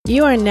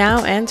You are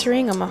now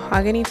entering a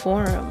Mahogany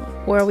Forum,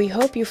 where we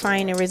hope you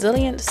find a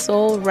resilient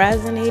soul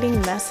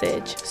resonating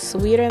message,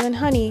 sweeter than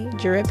honey,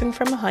 dripping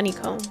from a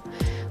honeycomb.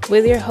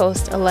 With your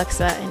host,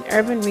 Alexa, an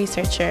urban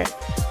researcher.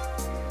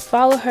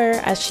 Follow her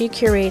as she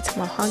curates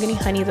Mahogany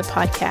Honey, the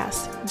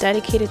podcast,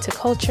 dedicated to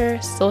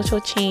culture, social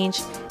change,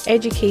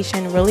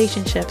 education,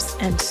 relationships,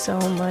 and so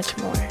much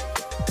more.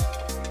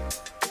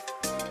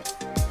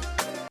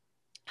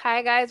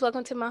 Hi guys,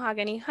 welcome to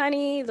Mahogany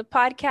Honey, the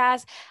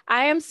podcast.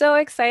 I am so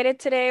excited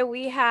today.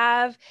 We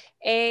have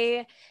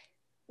a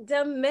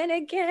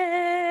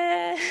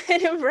Dominican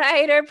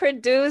writer,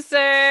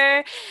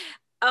 producer,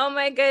 oh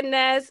my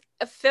goodness,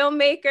 a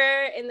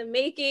filmmaker in the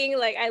making.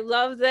 Like, I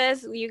love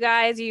this. You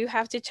guys, you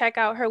have to check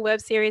out her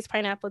web series,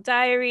 Pineapple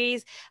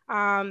Diaries.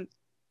 And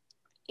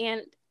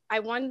I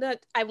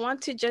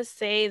want to just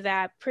say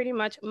that pretty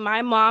much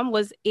my mom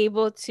was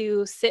able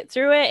to sit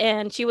through it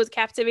and she was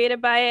captivated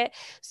by it.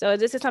 So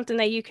this is something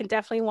that you can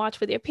definitely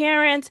watch with your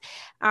parents.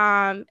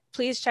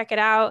 Please check it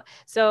out.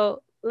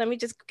 So let me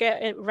just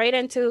get right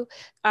into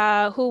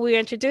who we're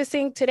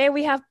introducing. Today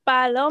we have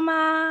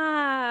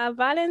Paloma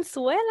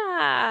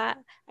Valenzuela.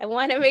 I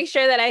want to make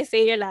sure that I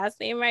say your last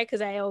name right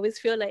because I always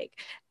feel like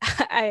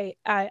I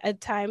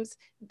at times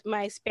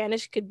my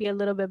Spanish could be a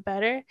little bit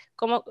better.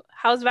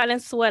 How's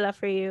Valenzuela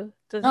for you?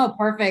 Oh,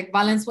 perfect.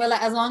 Valenzuela,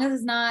 as long as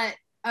it's not,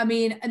 I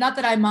mean, not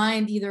that I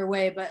mind either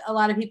way, but a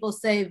lot of people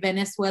say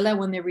Venezuela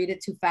when they read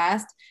it too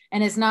fast.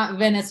 And it's not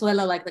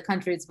Venezuela like the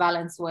country, it's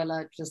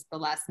Valenzuela, just the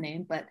last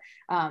name. But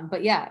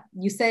yeah,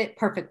 you say it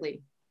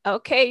perfectly.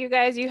 Okay, you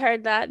guys, you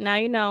heard that. Now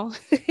you know.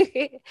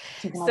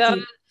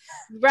 So,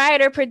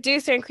 writer,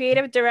 producer, and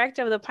creative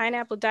director of the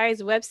Pineapple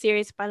Diaries web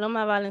series,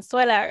 Paloma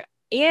Valenzuela.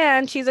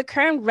 And she's a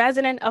current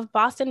resident of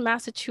Boston,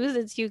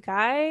 Massachusetts, you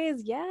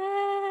guys.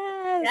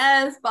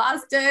 Yes,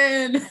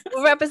 Boston.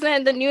 We're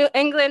representing the New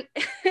England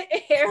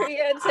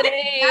area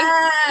today.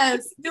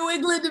 Yes, New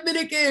England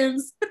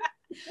Dominicans.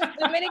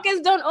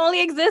 Dominicans don't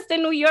only exist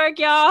in New York,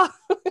 y'all.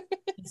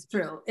 It's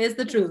true. It's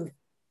the truth.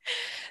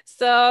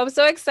 So I'm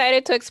so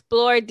excited to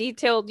explore a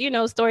detailed,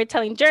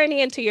 storytelling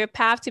journey into your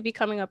path to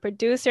becoming a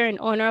producer and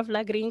owner of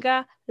La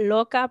Gringa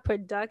Loca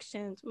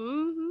Productions.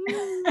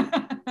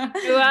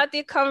 Throughout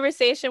the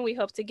conversation, we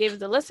hope to give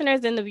the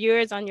listeners and the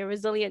viewers on your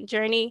resilient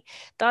journey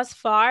thus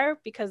far,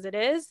 because it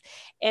is,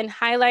 and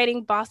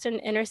highlighting Boston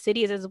inner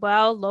cities as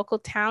well, local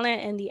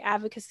talent, and the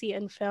advocacy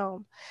in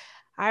film.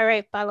 All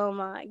right,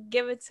 Paloma,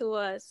 give it to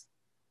us.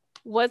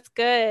 What's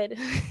good?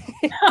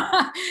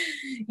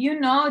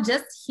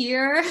 Just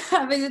here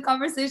having a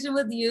conversation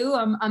with you.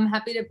 I'm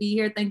happy to be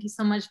here. Thank you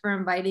so much for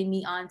inviting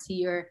me onto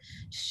your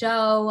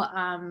show.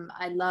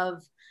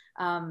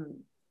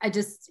 I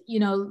just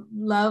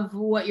love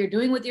what you're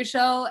doing with your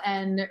show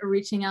and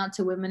reaching out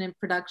to women in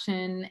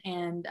production.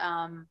 And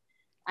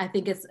I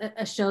think it's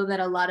a show that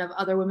a lot of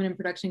other women in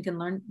production can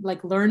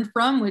learn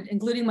from,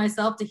 including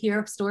myself, to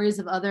hear stories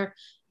of other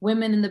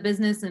women in the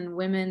business and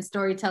women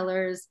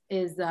storytellers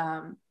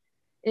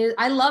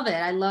I love it.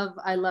 I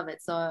love it.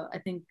 So I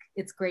think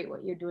it's great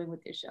what you're doing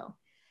with your show.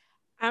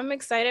 I'm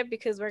excited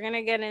because we're going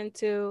to get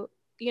into,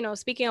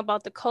 speaking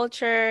about the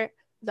culture,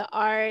 the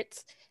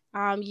arts,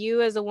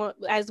 you as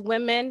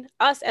women,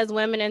 us as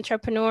women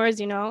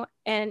entrepreneurs,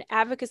 and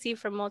advocacy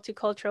for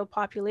multicultural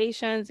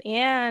populations,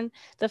 and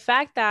the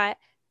fact that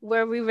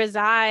where we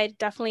reside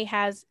definitely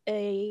has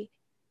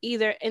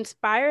either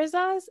inspires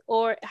us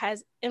or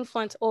has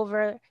influence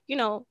over,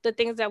 the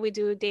things that we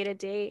do day to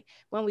day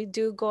when we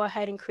do go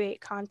ahead and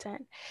create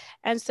content.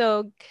 And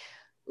so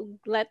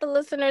let the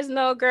listeners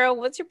know, girl,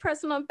 what's your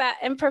personal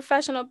and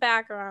professional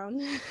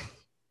background?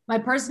 My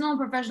personal and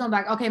professional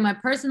background. Okay, my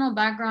personal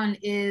background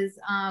is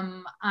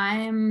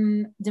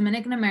I'm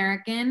Dominican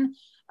American,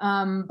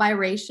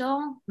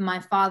 biracial. My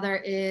father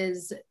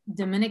is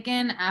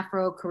Dominican,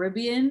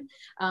 Afro-Caribbean,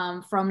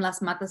 from Las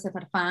Matas de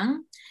Farfán,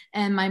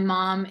 and my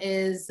mom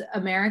is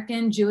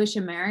American, Jewish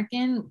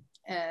American,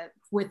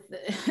 with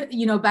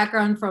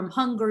background from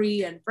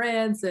Hungary and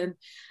France,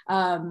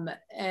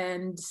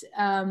 and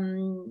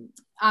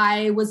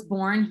I was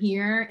born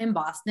here in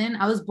Boston.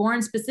 I was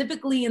born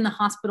specifically in the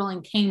hospital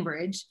in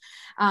Cambridge,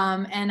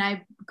 and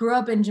I grew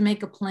up in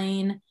Jamaica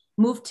Plain,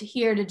 moved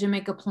here to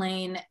Jamaica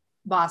Plain,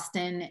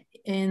 Boston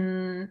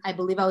I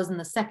believe I was in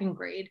the second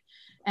grade.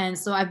 And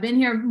so I've been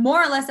here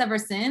more or less ever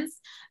since.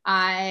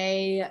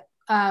 I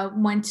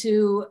went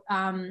to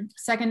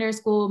secondary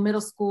school,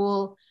 middle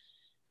school,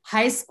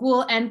 high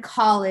school, and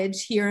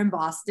college here in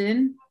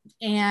Boston.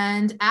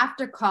 And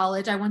after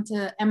college, I went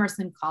to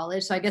Emerson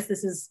College. So I guess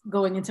this is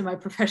going into my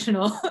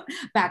professional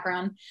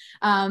background.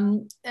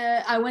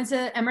 I went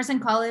to Emerson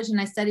College and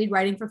I studied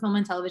writing for film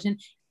and television.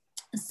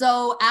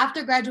 So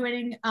after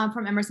graduating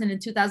from Emerson in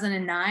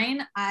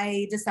 2009,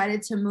 I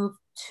decided to move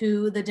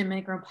to the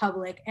Dominican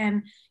Republic.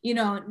 And,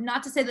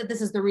 not to say that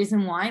this is the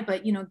reason why,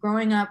 but,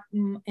 growing up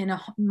in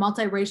a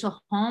multiracial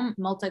home,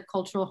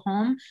 multicultural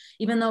home,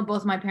 even though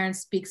both my parents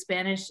speak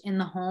Spanish in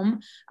the home,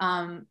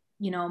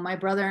 my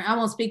brother, I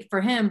won't speak for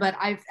him, but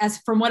as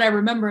from what I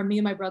remember, me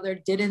and my brother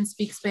didn't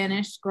speak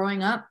Spanish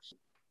growing up.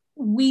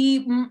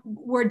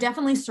 were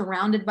definitely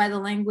surrounded by the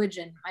language,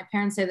 and my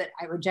parents say that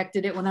I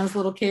rejected it when I was a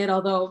little kid,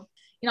 although,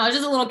 you know, I was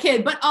just a little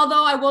kid. But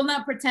although I will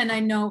not pretend I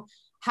know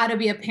how to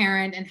be a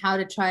parent and how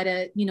to try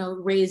to, you know,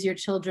 raise your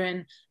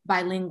children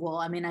bilingual.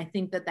 I mean, I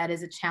think that that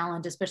is a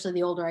challenge, especially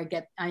the older I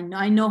get. I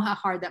know how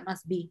hard that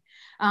must be.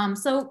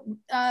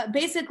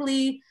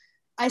 Basically,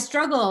 I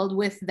struggled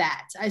with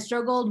that.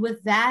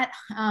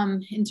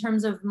 In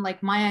terms of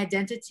like my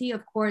identity.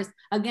 Of course,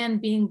 again,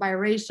 being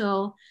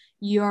biracial,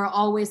 you're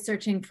always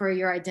searching for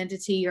your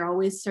identity. You're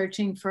always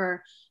searching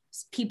for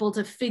people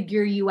to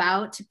figure you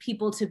out,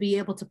 people to be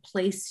able to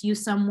place you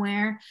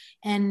somewhere.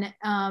 And,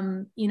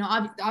 you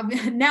know,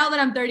 now that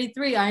I'm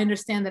 33, I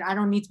understand that I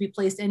don't need to be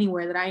placed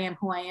anywhere, that I am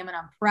who I am. And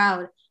I'm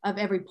proud of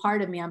every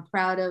part of me. I'm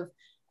proud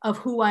of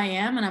who I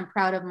am. And I'm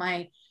proud of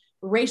my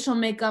racial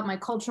makeup, my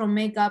cultural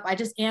makeup. I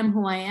just am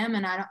who I am.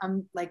 And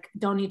I'm like,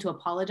 don't need to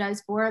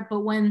apologize for it.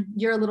 But when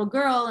you're a little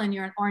girl and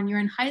you're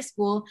in high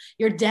school,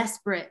 you're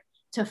desperate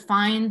to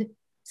find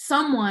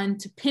someone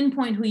to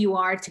pinpoint who you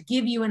are, to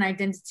give you an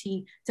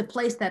identity, to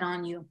place that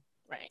on you.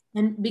 Right.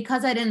 And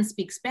because I didn't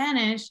speak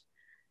Spanish,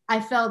 I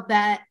felt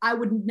that I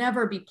would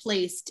never be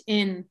placed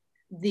in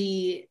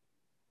the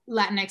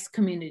Latinx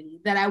community,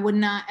 that I would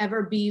not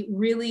ever be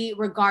really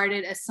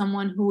regarded as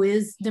someone who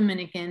is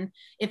Dominican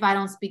if I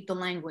don't speak the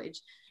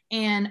language.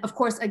 And of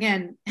course,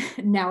 again,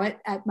 now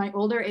at my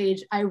older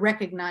age, I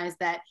recognize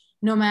that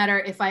no matter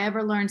if I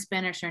ever learned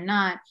Spanish or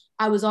not,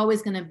 I was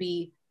always going to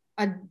be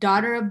a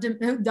daughter of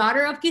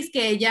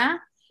Quisqueya,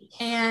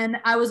 and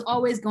I was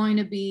always going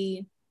to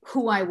be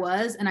who I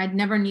was, and I'd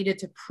never needed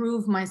to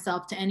prove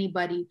myself to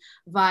anybody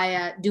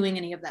via doing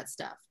any of that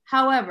stuff.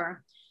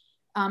 However,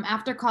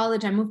 after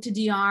college, I moved to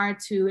DR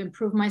to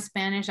improve my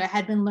Spanish. I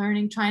had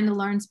been trying to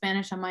learn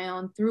Spanish on my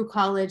own through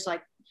college,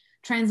 like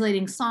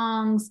translating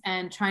songs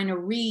and trying to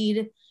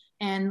read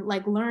and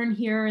like learn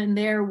here and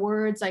there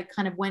words. I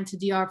kind of went to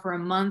DR for a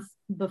month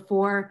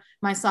before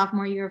my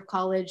sophomore year of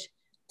college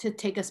to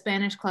take a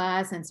Spanish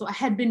class. And so I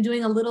had been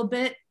doing a little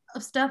bit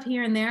of stuff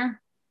here and there,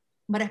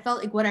 but I felt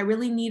like what I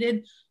really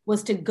needed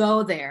was to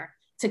go there,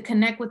 to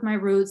connect with my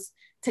roots,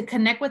 to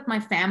connect with my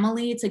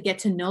family, to get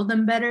to know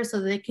them better so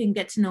they can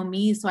get to know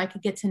me, so I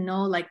could get to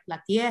know like La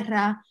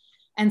Tierra.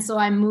 And so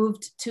I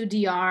moved to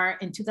DR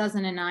in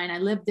 2009. I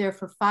lived there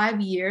for 5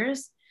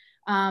 years.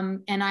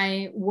 And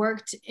I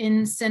worked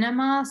in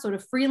cinema, sort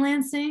of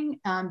freelancing,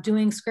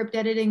 doing script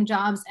editing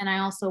jobs. And I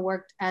also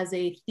worked as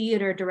a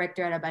theater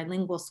director at a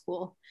bilingual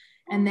school.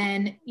 And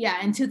then,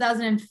 yeah, in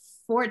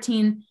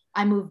 2014,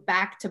 I moved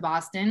back to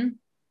Boston.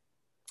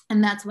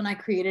 And that's when I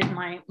created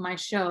my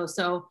show.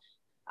 So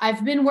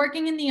I've been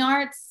working in the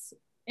arts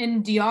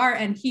in DR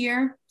and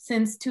here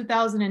since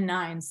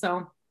 2009.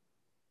 So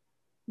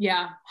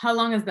yeah, how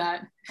long is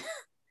that?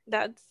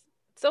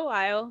 It's a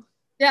while.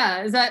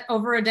 Yeah, is that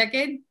over a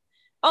decade?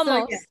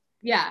 Almost. So,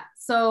 yeah.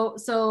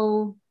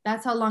 So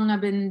that's how long I've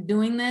been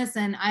doing this.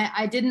 And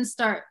I didn't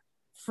start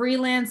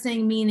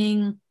freelancing,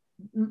 meaning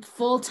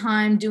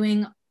full-time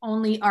doing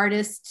only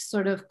artist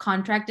sort of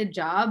contracted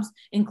jobs,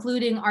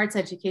 including arts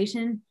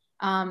education,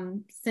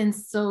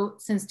 since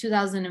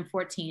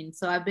 2014.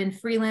 So I've been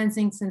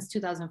freelancing since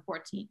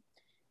 2014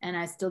 and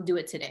I still do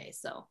it today.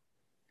 So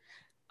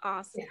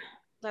awesome. Yeah.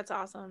 That's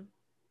awesome.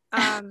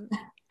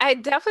 I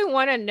definitely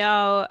want to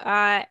know,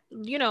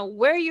 you know,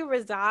 where you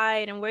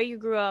reside and where you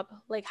grew up.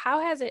 Like, how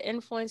has it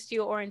influenced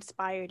you or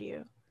inspired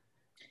you?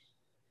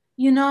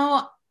 You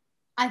know,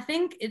 I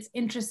think it's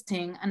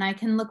interesting, and I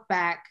can look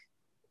back,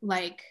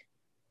 like,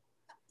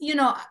 you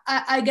know,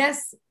 I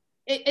guess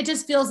it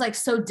just feels like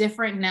so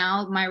different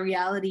now, my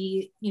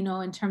reality, you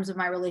know, in terms of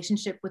my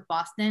relationship with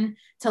Boston,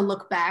 to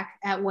look back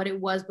at what it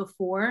was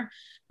before.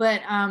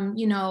 But,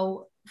 you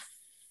know,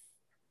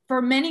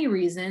 for many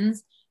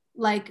reasons,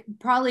 like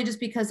probably just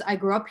because I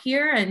grew up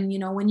here, and, you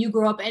know, when you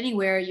grow up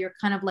anywhere, you're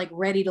kind of like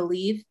ready to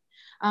leave.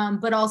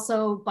 But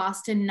also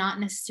Boston not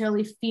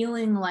necessarily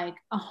feeling like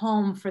a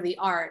home for the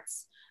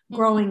arts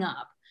growing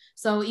up.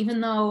 So even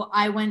though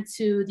I went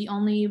to the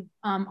only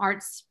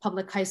arts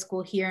public high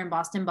school here in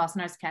Boston,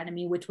 Boston Arts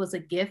Academy, which was a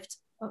gift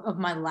of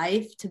my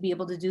life to be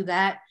able to do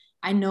that,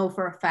 I know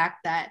for a fact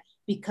that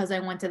because I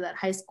went to that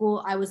high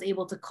school, I was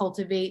able to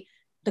cultivate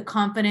the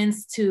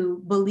confidence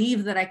to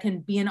believe that I can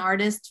be an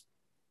artist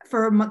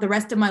for the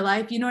rest of my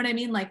life. You know what I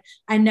mean? Like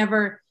I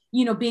never,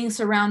 you know, being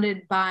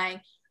surrounded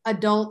by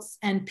adults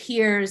and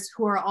peers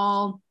who are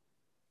all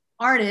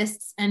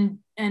artists and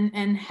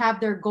have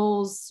their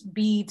goals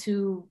be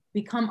to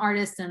become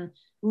artists and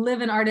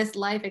live an artist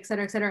life, et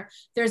cetera, et cetera.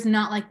 There's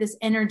not like this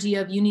energy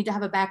of you need to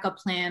have a backup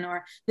plan,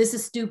 or this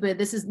is stupid,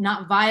 this is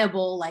not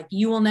viable, like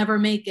you will never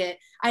make it.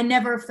 I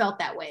never felt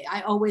that way.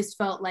 I always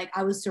felt like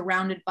I was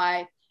surrounded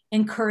by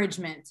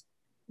encouragement.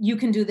 You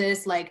can do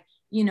this, like,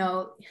 you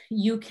know,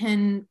 you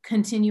can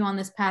continue on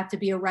this path to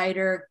be a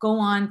writer, go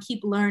on,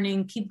 keep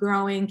learning, keep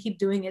growing, keep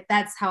doing it.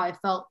 That's how I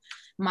felt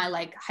my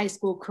like high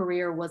school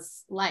career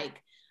was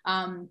like.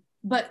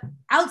 But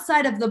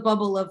outside of the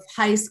bubble of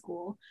high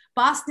school,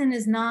 Boston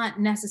is not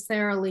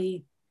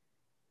necessarily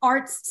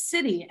arts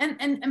city.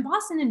 And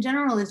Boston in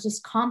general is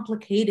just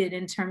complicated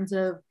in terms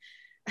of,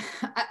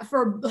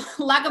 for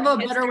lack of a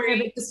better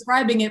way of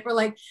describing it, for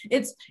like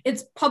it's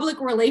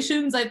public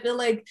relations. I feel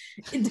like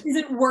it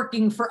isn't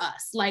working for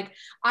us. Like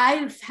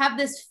I have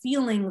this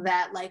feeling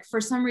that like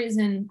for some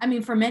reason, I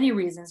mean for many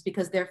reasons,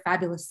 because they're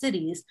fabulous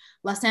cities,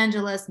 Los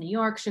Angeles, New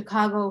York,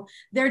 Chicago,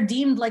 they're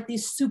deemed like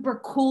these super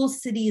cool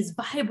cities,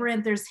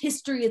 vibrant, there's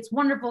history, it's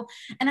wonderful.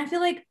 And I feel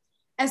like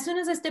as soon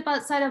as I step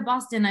outside of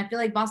Boston, I feel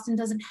like Boston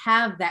doesn't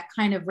have that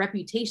kind of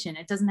reputation.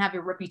 It doesn't have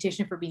a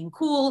reputation for being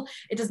cool.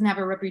 It doesn't have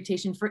a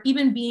reputation for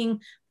even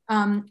being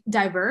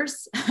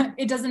diverse.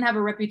 It doesn't have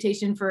a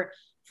reputation for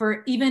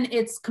even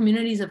its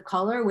communities of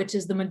color, which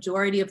is the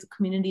majority of the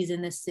communities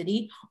in this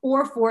city,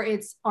 or for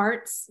its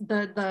arts,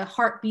 the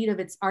heartbeat of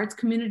its arts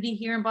community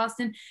here in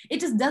Boston. It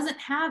just doesn't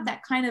have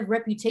that kind of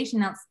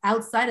reputation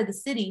outside of the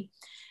city.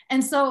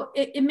 And so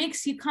it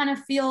makes you kind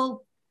of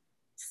feel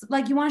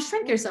like you want to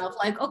shrink yourself,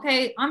 like,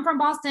 okay, I'm from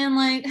Boston,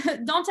 like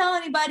don't tell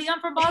anybody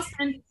I'm from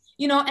Boston,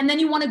 you know, and then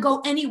you want to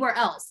go anywhere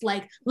else,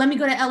 like let me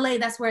go to LA,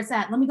 that's where it's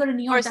at, let me go to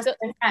New York, that's where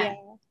it's at.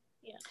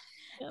 Yeah.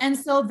 And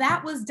so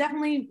that was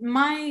definitely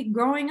my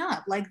growing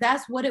up, like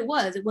that's what it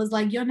was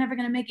like, you're never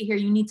going to make it here,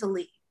 you need to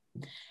leave.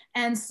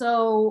 And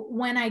so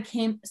when I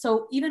came,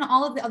 so even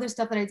all of the other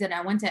stuff that I did,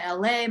 I went to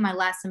LA my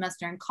last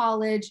semester in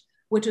college,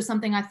 which was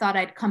something I thought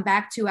I'd come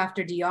back to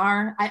after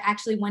DR. I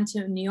actually went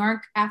to New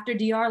York after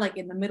DR, like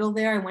in the middle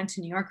there. I went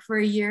to New York for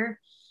a year.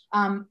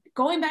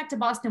 Going back to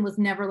Boston was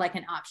never like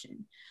an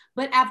option.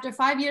 But after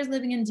 5 years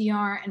living in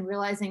DR and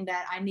realizing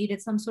that I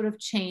needed some sort of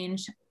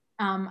change,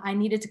 I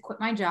needed to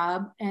quit my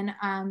job. And,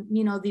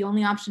 you know, the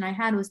only option I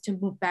had was to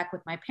move back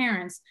with my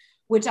parents,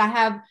 which I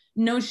have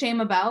no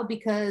shame about,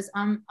 because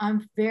I'm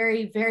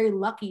very, very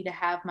lucky to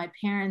have my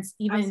parents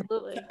even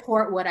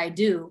support what I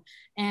do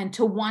and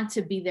to want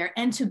to be there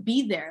and to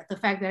be there. The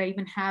fact that I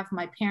even have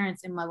my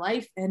parents in my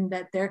life and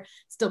that they're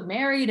still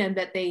married and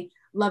that they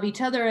love each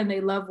other and they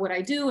love what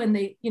I do. And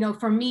they, you know,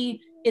 for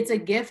me, it's a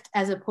gift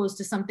as opposed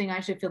to something I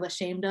should feel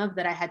ashamed of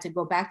that I had to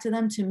go back to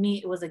them. To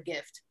me, it was a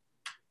gift.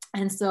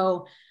 And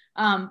so,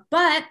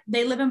 but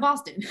they live in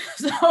Boston.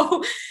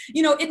 So,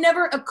 you know, it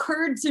never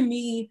occurred to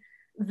me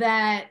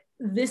that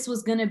this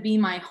was going to be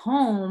my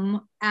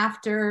home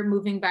after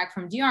moving back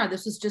from DR.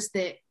 This was just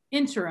the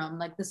interim,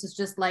 like this is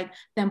just like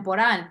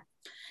temporal.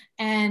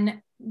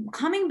 And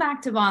coming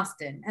back to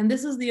Boston, and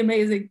this is the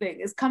amazing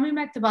thing, is coming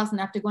back to Boston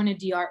after going to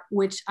DR,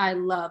 which I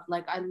love.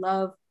 Like I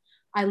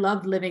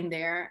loved living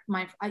there.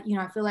 You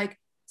know, I feel like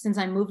since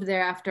I moved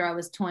there after I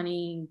was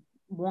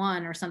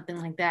 21 or something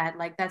like that,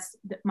 like that's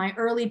my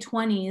early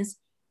 20s,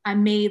 I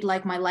made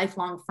like my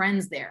lifelong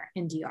friends there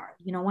in DR.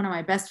 You know, one of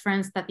my best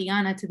friends,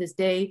 Tatiana, to this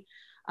day,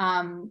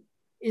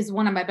 is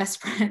one of my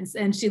best friends,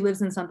 and she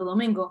lives in Santo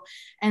Domingo.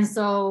 And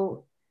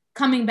so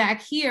coming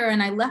back here,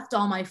 and I left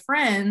all my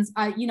friends,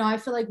 I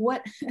feel like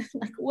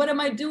what am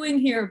I doing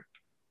here?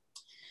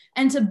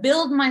 And to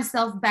build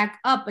myself back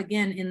up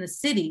again in the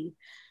city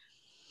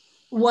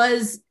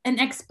was an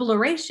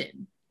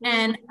exploration.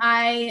 And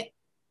I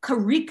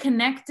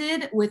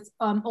reconnected with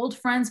old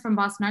friends from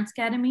Boston Arts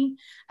Academy,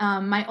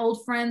 my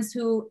old friends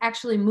who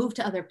actually moved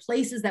to other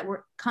places that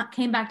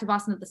came back to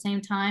Boston at the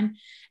same time.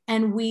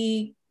 And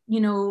we,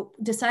 you know,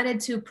 decided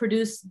to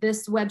produce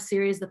this web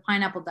series, The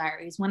Pineapple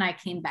Diaries, when I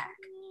came back.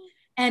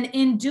 And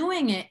in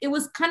doing it, it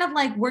was kind of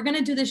like, we're going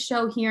to do this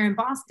show here in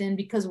Boston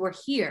because we're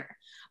here.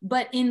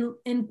 But in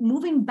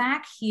moving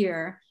back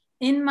here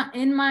in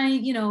my,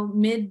 you know,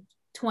 mid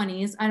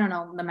 20s, I don't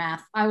know the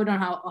math, I don't know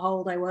how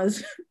old I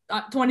was,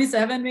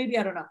 27 maybe,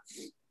 I don't know.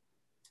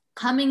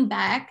 Coming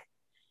back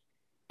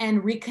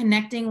and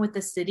reconnecting with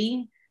the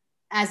city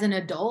as an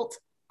adult,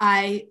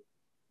 I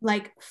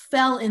like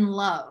fell in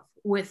love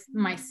with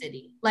my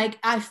city. Like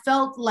I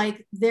felt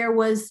like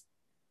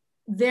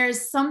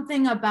there's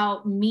something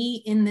about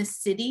me in this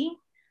city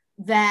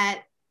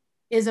that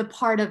is a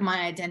part of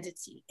my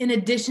identity, in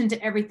addition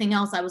to everything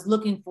else I was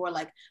looking for,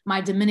 like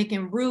my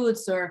Dominican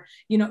roots, or,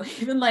 you know,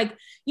 even like,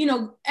 you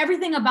know,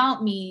 everything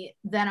about me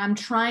that I'm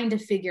trying to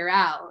figure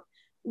out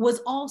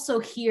was also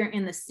here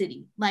in the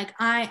city. Like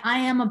I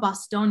am a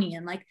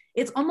Bostonian. Like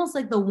it's almost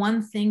like the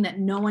one thing that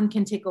no one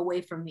can take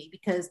away from me,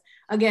 because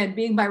again,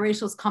 being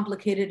biracial is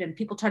complicated and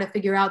people try to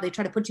figure out, they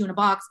try to put you in a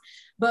box.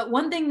 But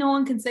one thing no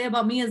one can say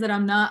about me is that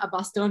I'm not a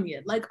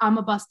Bostonian. Like I'm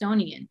a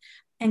Bostonian.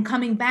 And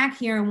coming back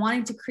here and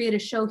wanting to create a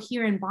show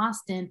here in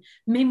Boston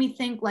made me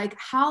think like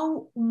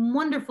how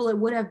wonderful it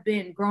would have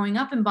been growing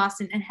up in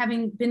Boston and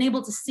having been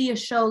able to see a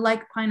show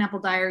like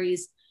Pineapple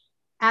Diaries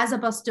as a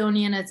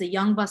Bostonian, as a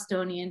young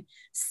Bostonian,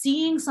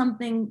 seeing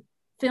something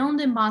filmed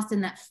in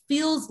Boston that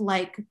feels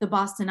like the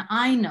Boston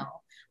I know,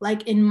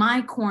 like in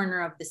my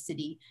corner of the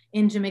city,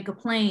 in Jamaica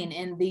Plain,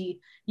 in the,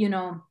 you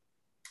know,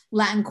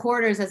 Latin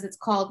Quarters, as it's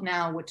called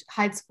now, which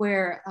Hyde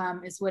Square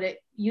is what it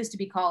used to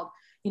be called.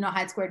 You know,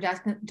 Hyde Square,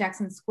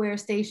 Jackson Square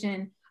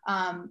Station,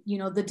 you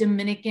know, the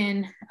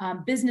Dominican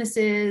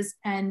businesses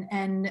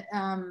and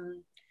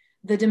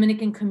the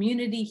Dominican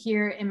community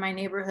here in my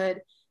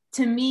neighborhood.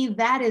 To me,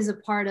 that is a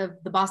part of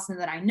the Boston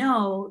that I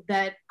know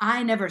that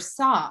I never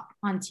saw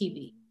on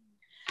TV.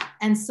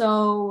 And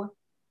so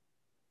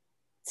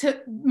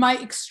to my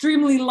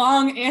extremely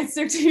long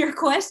answer to your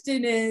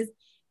question is,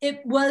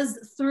 it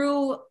was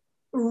through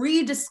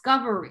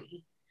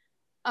rediscovery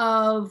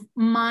of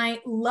my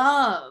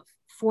love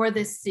for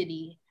this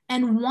city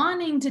and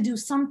wanting to do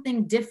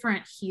something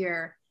different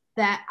here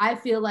that I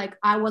feel like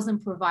I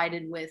wasn't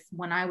provided with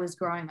when I was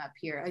growing up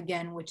here,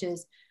 again, which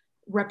is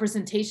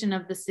representation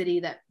of the city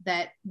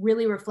that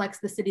really reflects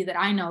the city that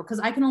I know. Because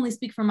I can only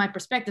speak from my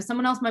perspective.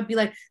 Someone else might be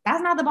like,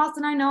 that's not the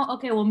Boston I know.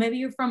 Okay, well, maybe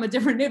you're from a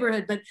different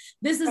neighborhood, but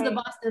this is the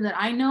Boston that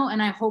I know.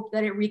 And I hope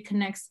that it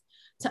reconnects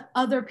to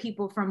other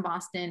people from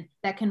Boston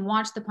that can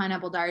watch the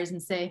Pineapple Diaries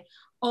and say,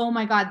 oh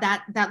my God,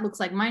 that looks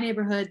like my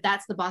neighborhood.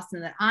 That's the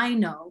Boston that I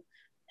know.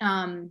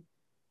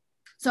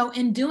 So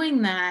in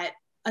doing that,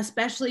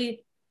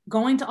 especially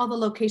going to all the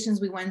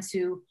locations we went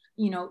to,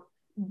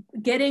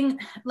 getting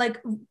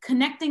like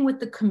connecting with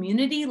the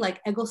community, like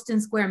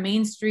Eggleston Square,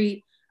 Main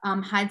Street,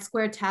 Hyde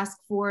Square Task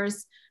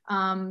Force,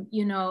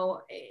 the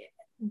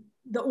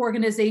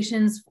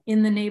organizations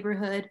in the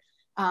neighborhood,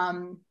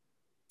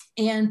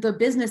 and the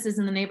businesses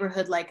in the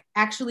neighborhood, like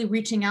actually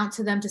reaching out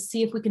to them to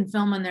see if we can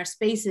film in their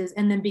spaces,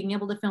 and then being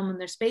able to film in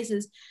their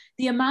spaces.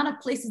 The amount of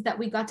places that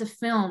we got to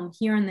film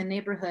here in the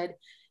neighborhood,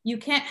 you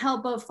can't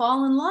help but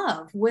fall in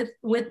love with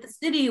the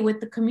city, with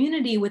the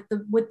community, with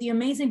the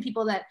amazing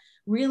people that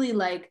really,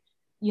 like,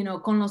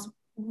 con los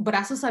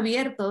brazos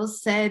abiertos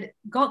said,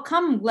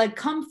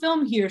 come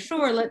film here.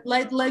 Sure. Like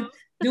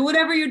do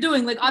whatever you're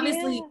doing. Like,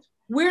 obviously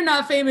we're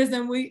not famous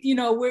and we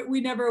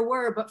never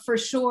were, but for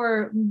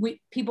sure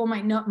people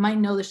might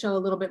know the show a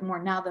little bit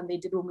more now than they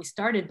did when we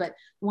started. But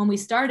when we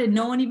started,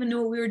 no one even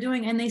knew what we were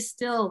doing. And they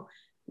still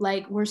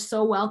were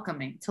so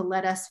welcoming to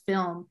let us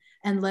film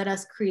and let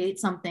us create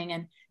something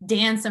and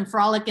dance and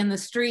frolic in the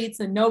streets,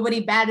 and nobody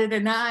batted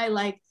an eye.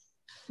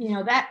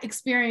 That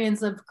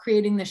experience of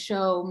creating the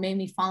show made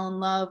me fall in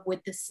love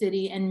with the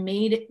city and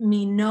made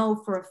me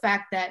know for a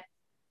fact that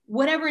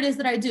whatever it is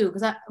that I do,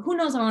 because who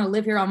knows, I want to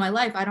live here all my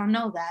life. I don't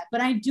know that,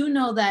 but I do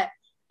know that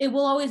it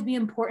will always be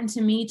important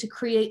to me to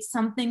create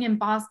something in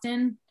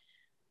Boston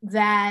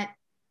that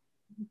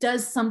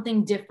does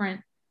something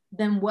different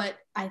than what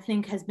I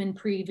think has been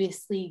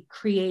previously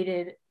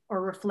created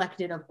or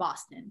reflected of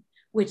Boston,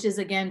 which is,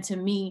 again, to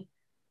me,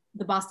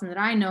 the Boston that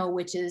I know,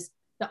 which is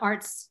the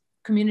arts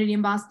community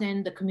in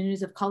Boston, the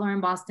communities of color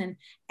in Boston,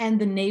 and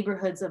the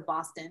neighborhoods of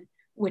Boston,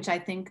 which I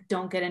think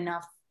don't get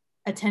enough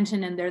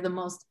attention. And they're the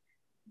most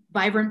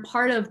vibrant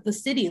part of the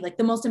city. Like,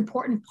 the most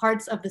important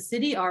parts of the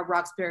city are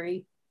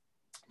Roxbury,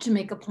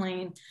 Jamaica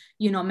Plain,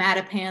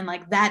 Mattapan.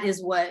 Like, that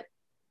is what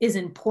is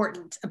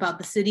important about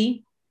the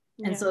city.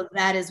 Yeah. And so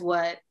that is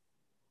what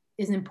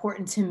is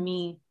important to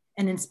me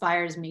and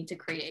inspires me to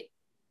create.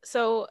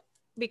 So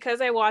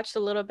because I watched a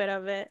little bit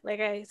of it, like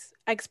I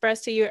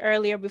expressed to you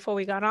earlier before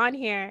we got on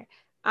here,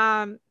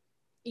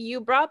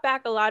 you brought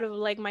back a lot of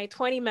my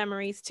 20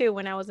 memories too,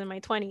 when I was in my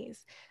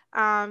 20s.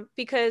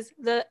 Because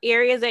the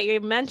areas that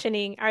you're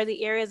mentioning are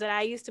the areas that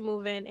I used to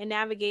move in and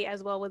navigate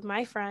as well with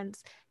my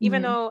friends.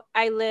 Even though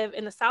I live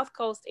in the South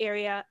Coast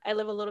area, I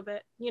live a little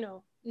bit,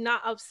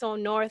 not up so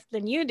north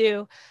than you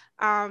do.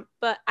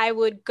 But I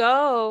would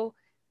go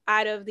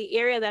out of the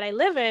area that I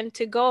live in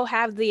to go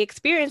have the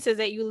experiences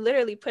that you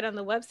literally put on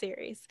the web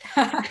series.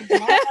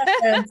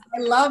 Yes, I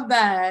love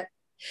that.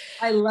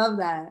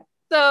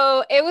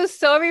 So it was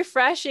so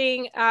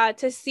refreshing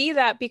to see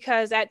that,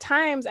 because at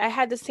times I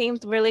had the same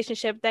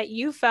relationship that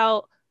you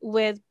felt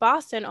with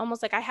Boston,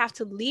 almost like I have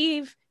to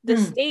leave the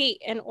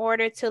state in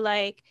order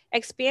to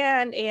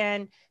expand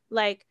and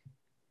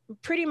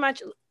pretty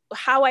much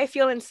how I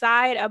feel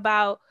inside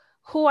about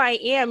who I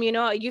am.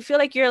 You feel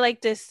like you're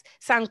like this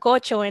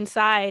sancocho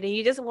inside, and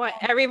you just want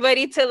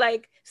everybody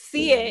to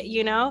see it,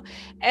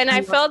 and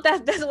I felt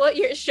that that's what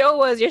your show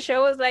was. Your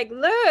show was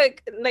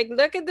look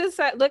at this,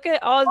 look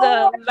at all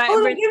the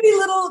vibrant. Give me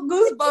little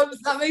goosebumps.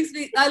 That makes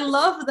me, I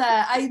love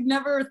that. I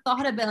never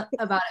thought about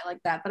it like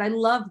that, but I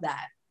love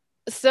that.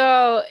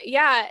 So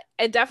yeah,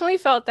 it definitely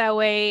felt that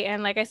way.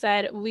 And like I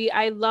said,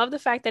 I love the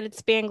fact that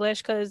it's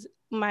Spanglish, because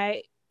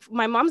my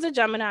mom's a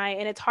Gemini,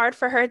 and it's hard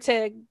for her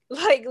to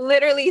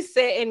literally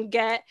sit and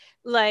get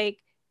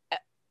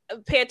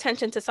pay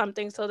attention to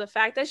something. So the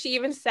fact that she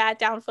even sat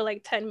down for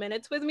 10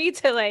 minutes with me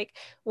to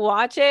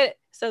watch it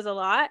says a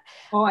lot.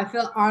 Oh, I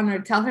feel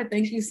honored. Tell her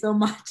thank you so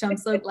much. I'm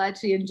so glad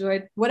she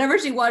enjoyed whatever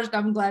she watched.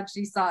 I'm glad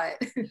she saw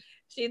it.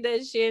 She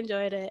did. She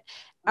enjoyed it.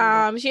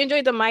 She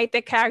enjoyed the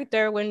Maite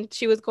character when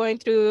she was going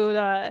through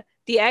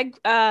the egg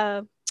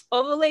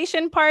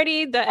ovulation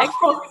party, the egg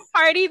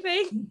party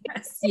thing.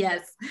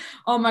 Yes.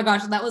 Oh my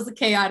gosh, that was a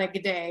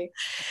chaotic day,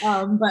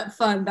 but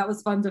fun. That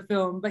was fun to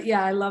film. But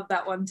yeah, I love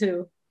that one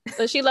too.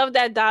 So she loved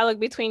that dialogue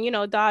between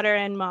daughter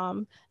and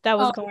mom that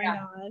was going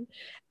on.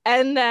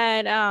 And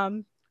then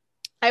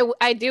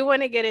I do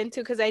want to get into,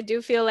 because I do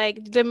feel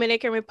like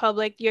Dominican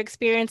Republic, your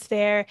experience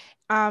there.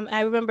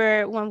 I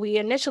remember when we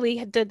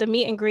initially did the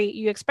meet and greet,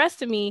 you expressed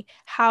to me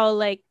how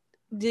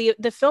the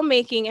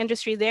filmmaking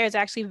industry there is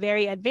actually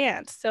very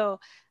advanced. So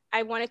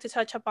I wanted to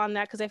touch up on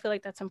that, because I feel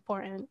like that's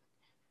important.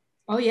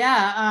 Oh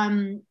yeah.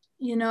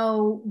 you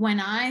know, when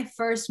I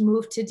first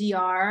moved to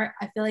DR,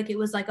 I feel like it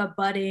was like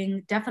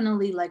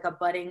definitely like a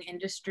budding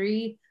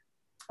industry.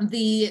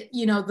 The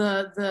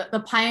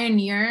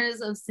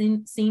pioneers of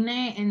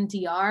cine in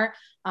DR,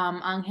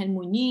 Angel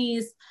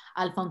Muñiz,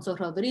 Alfonso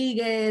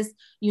Rodriguez,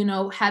 you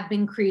know, have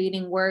been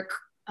creating work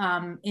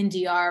in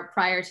DR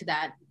prior to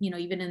that, you know,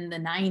 even in the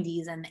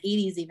 90s and the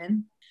 80s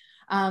even,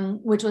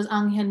 which was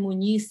Angel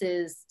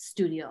Muñiz's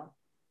studio.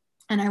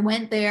 And I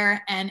went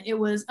there and it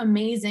was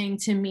amazing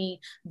to me,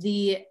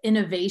 the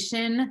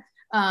innovation,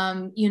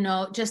 you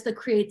know, just the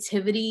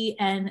creativity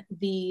and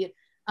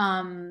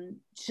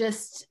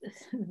just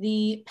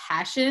the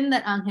passion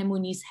that Angel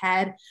Muñiz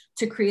had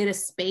to create a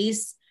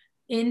space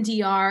in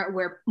DR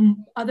where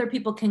other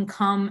people can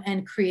come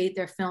and create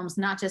their films,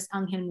 not just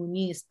Angel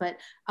Muñiz, but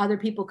other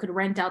people could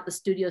rent out the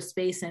studio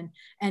space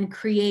and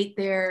create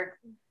their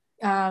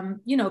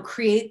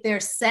create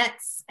their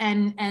sets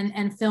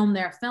and film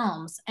their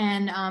films.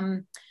 And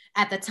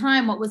at the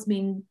time, what was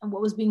being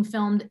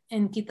filmed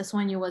in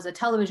Quitasueño was a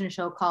television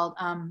show called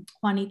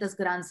Juanita's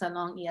Gran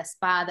Salón y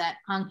Spa that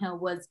Angel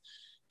was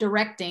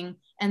directing.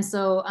 And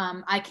so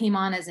I came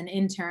on as an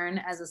intern,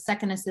 as a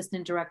second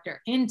assistant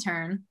director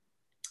intern.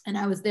 And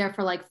I was there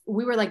for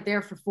we were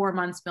there for 4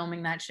 months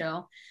filming that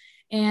show.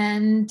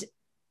 And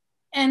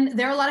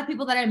there are a lot of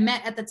people that I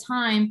met at the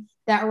time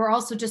that were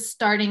also just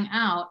starting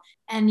out.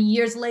 And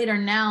years later,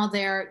 now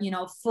they're, you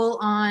know, full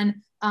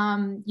on,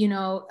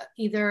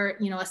 either,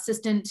 you know,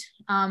 assistant,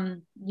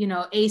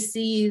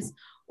 ACs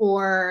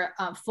or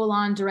full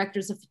on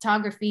directors of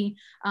photography.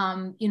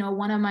 You know,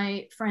 one of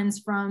my friends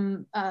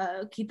from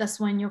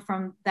Quitasueño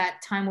from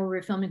that time where we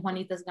were filming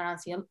Juanita's Gran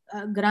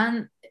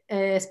Salón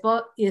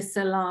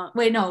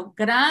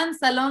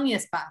y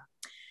Spa.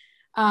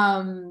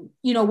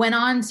 You know, went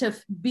on to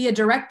be a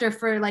director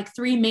for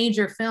 3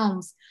 major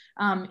films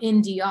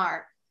in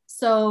DR.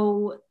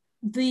 So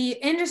the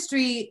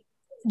industry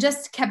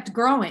just kept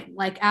growing,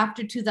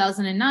 after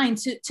 2009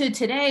 to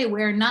today,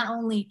 where not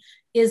only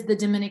is the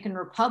Dominican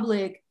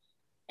Republic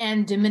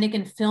and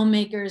Dominican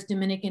filmmakers,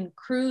 Dominican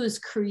crews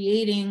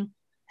creating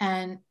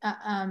and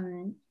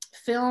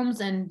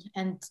films and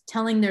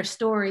telling their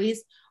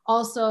stories.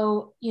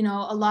 Also, you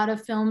know, a lot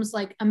of films,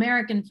 like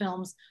American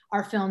films,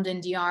 are filmed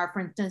in DR. For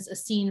instance, a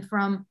scene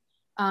from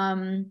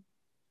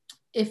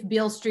If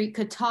Beale Street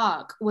Could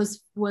Talk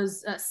was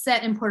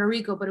set in Puerto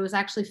Rico, but it was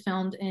actually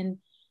filmed in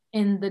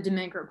the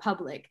Dominican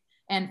Republic.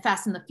 And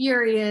Fast and the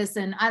Furious,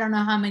 and I don't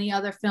know how many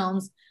other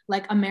films,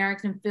 like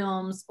American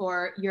films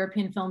or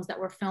European films, that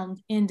were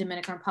filmed in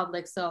Dominican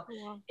Republic. So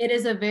yeah.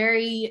 It's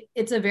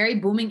a very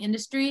booming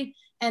industry.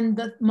 And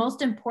the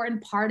most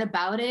important part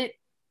about it,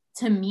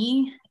 to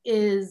me,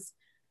 is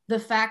the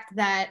fact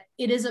that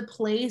it is a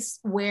place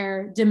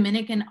where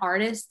Dominican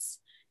artists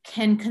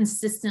can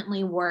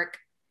consistently work.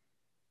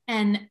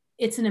 And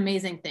it's an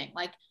amazing thing.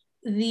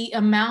 The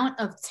amount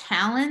of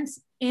talent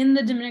in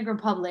the Dominican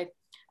Republic,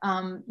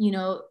 you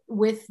know,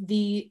 with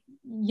the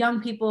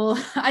young people,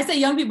 I say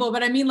young people,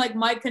 but I mean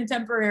my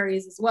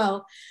contemporaries as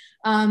well,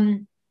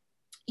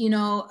 you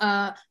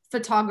know,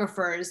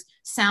 photographers,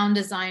 sound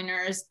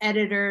designers,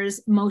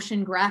 editors,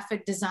 motion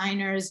graphic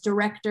designers,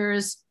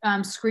 directors,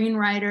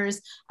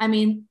 screenwriters. I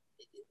mean,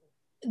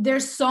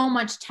 there's so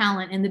much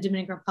talent in the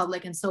Dominican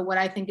Republic. And so what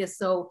I think is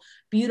so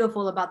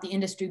beautiful about the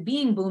industry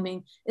being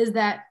booming is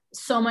that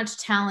so much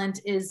talent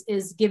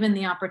is given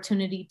the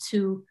opportunity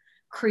to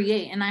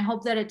create. And I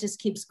hope that it just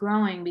keeps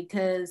growing,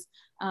 because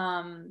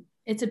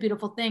it's a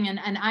beautiful thing.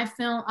 And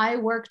I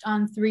worked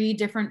on 3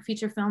 different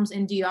feature films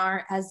in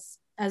DR as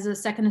a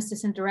second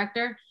assistant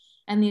director,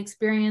 and the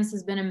experience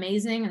has been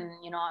amazing. And,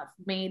 you know, I've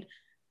made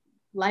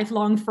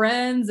lifelong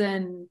friends,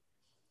 and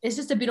it's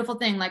just a beautiful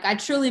thing. I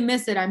truly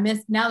miss it.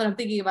 Now that I'm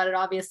thinking about it,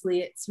 obviously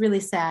it's really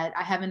sad.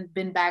 I haven't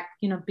been back,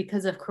 you know,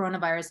 because of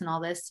coronavirus and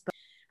all this, but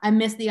I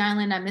miss the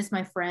island. I miss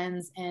my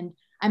friends, and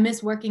I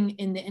miss working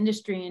in the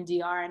industry in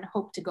DR, and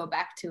hope to go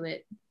back to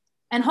it,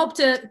 and I hope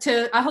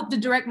to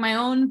direct my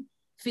own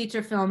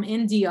feature film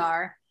in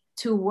DR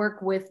to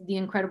work with the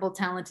incredible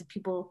talented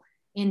people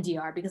in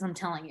DR, because I'm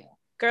telling you,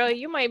 girl,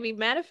 you might be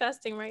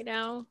manifesting right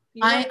now.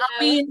 I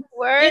mean,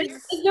 words.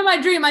 It's been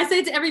my dream. I say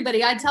it to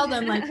everybody. I tell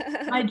them,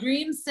 my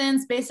dream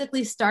since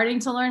basically starting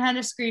to learn how to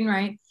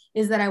screenwrite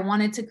is that I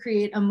wanted to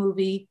create a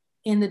movie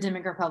in the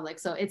Dominican Republic.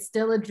 So it's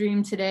still a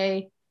dream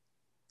today.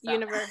 So.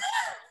 Universe,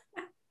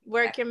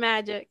 work your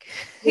magic.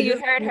 You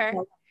heard her.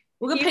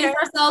 We're gonna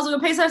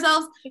pace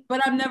ourselves, but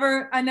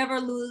I never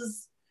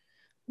lose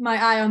my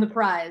eye on the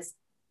prize.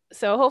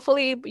 So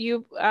hopefully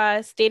you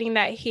stating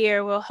that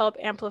here will help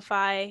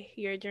amplify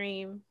your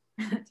dream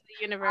to the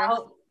universe.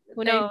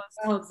 Who knows?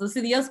 I hope so.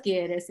 Si Dios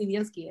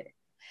quiere.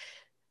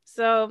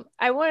 So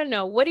I want to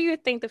know, what do you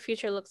think the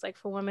future looks like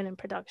for women in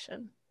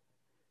production?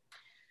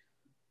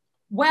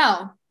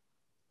 Well,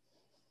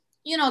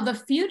 you know, the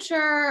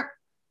future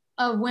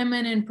of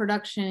women in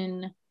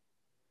production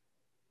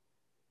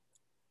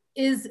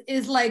is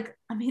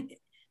I mean,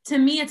 to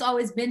me, it's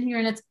always been here,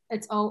 and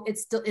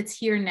it's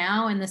here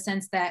now, in the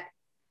sense that,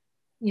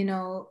 you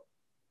know,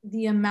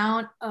 the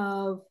amount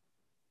of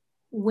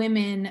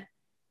women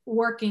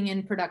working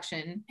in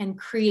production and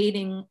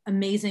creating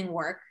amazing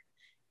work,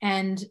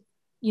 and,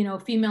 you know,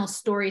 female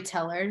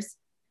storytellers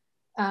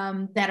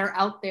that are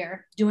out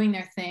there doing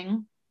their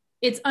thing,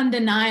 it's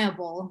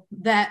undeniable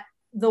that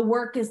the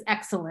work is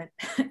excellent.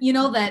 You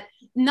know, that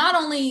not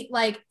only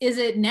like is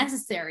it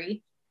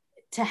necessary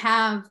to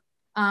have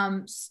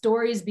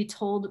stories be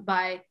told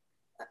by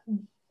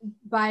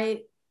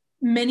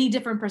many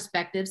different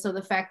perspectives. So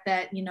the fact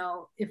that, you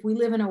know, if we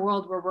live in a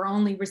world where we're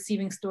only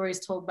receiving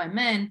stories told by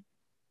men,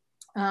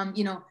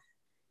 you know,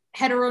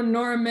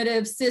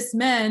 heteronormative cis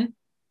men,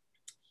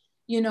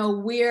 you know,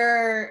 we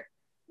are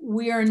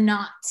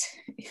not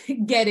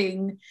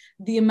getting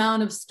the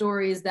amount of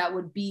stories that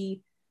would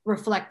be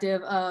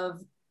reflective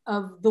of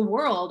the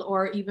world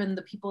or even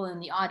the people in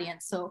the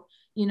audience. So,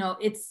 you know,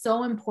 it's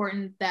so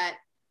important that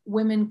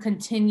women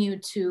continue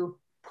to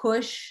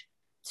push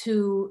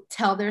to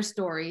tell their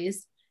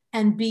stories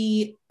and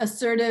be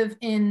assertive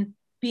in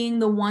being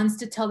the ones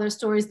to tell their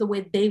stories the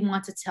way they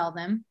want to tell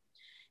them.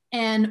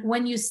 And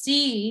when you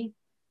see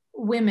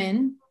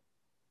women,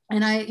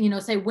 and I, you know,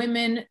 say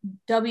women,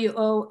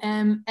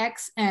 WOMXN.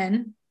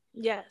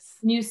 Yes.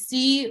 You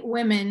see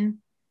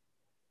women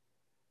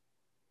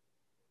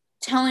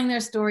telling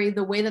their story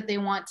the way that they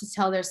want to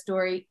tell their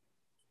story,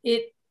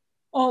 it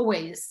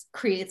always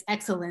creates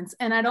excellence.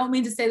 And I don't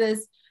mean to say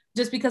this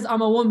just because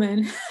I'm a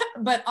woman,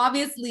 but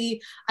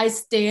obviously I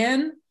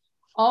stan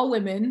all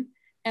women.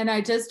 And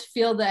I just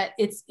feel that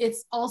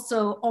it's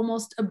also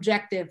almost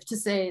objective to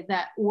say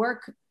that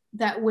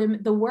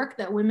the work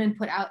that women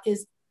put out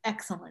is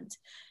excellent.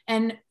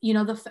 And, you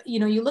know,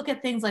 you look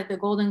at things like the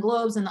Golden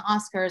Globes and the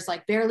Oscars,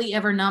 like barely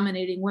ever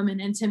nominating women.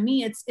 And to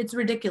me, it's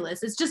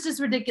ridiculous. It's just as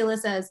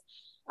ridiculous as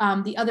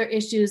the other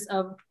issues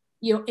of,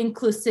 you know,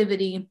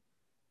 inclusivity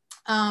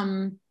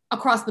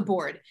across the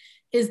board,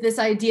 is this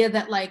idea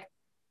that like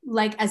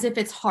as if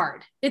it's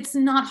hard. It's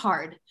not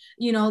hard.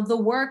 You know, the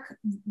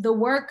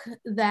work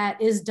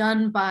that is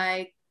done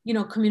by, you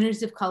know,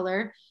 communities of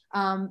color,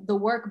 the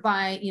work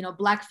by, you know,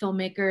 Black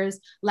filmmakers,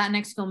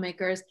 Latinx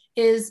filmmakers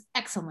is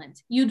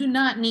excellent. You do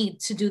not need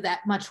to do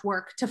that much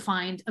work to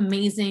find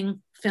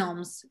amazing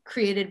films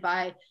created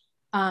by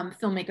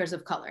filmmakers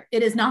of color.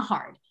 It is not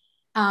hard.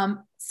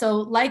 So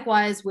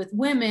likewise with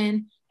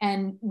women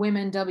and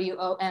women,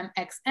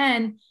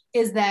 WOMXN,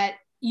 is that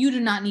you do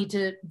not need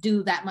to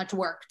do that much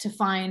work to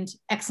find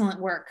excellent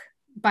work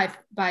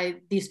by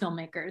these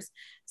filmmakers.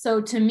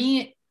 So to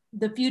me,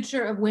 the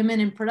future of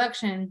women in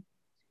production,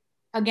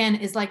 again,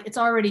 is like, it's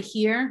already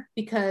here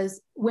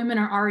because women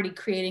are already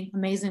creating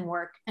amazing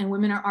work and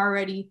women are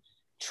already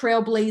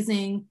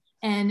trailblazing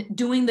and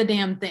doing the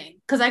damn thing.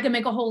 Because I can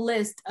make a whole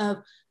list of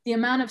the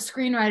amount of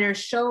screenwriters,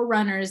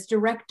 showrunners,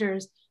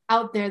 directors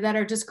out there that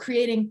are just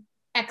creating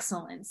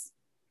excellence.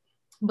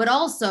 But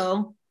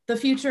also the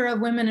future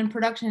of women in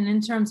production in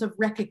terms of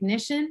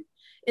recognition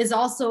is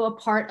also a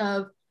part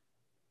of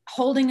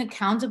holding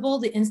accountable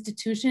the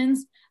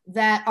institutions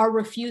that are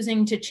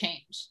refusing to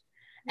change.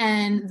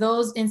 And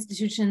those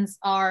institutions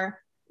are,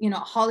 you know,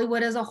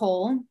 Hollywood as a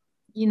whole,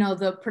 you know,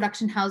 the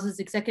production houses,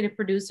 executive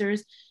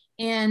producers,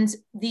 and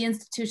the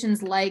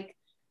institutions like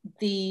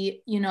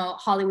the, you know,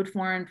 Hollywood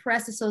Foreign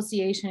Press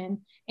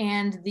Association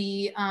and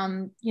the,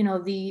 you know,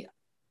 the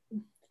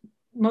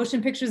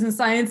Motion Pictures and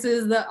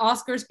Sciences, the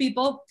Oscars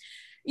people,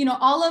 you know,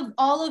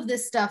 all of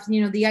this stuff,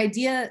 you know, the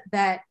idea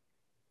that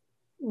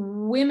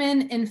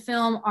women in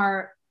film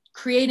are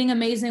creating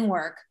amazing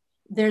work.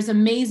 There's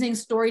amazing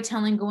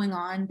storytelling going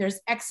on. There's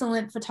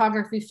excellent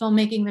photography,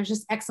 filmmaking. There's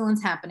just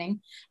excellence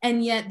happening.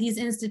 And yet these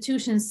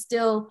institutions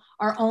still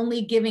are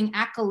only giving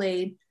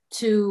accolade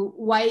to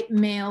white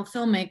male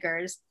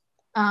filmmakers.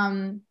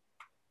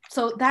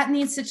 So that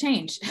needs to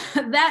change.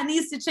 That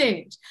needs to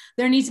change.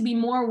 There needs to be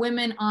more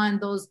women on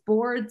those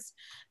boards.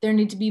 There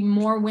need to be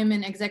more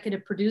women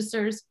executive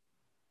producers.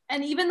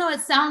 And even though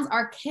it sounds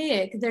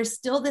archaic, there's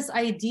still this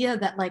idea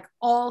that like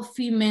all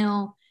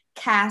female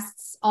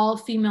casts, all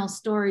female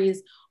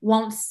stories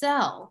won't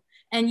sell.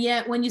 And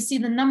yet when you see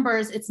the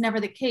numbers, it's never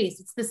the case.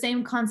 It's the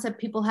same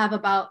concept people have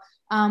about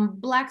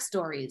Black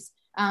stories,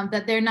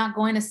 that they're not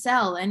going to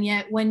sell. And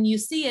yet when you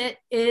see it,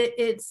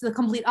 it's the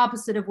complete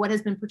opposite of what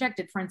has been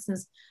projected. For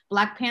instance,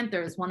 Black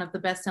Panther is one of the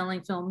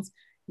best-selling films,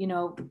 you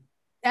know,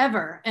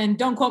 ever. And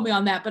don't quote me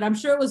on that, but I'm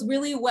sure it was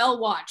really well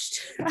watched.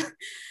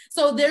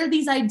 So there are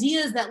these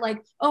ideas that like,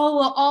 oh,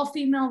 well, all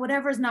female,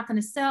 whatever is not going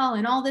to sell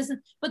and all this,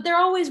 but they're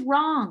always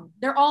wrong.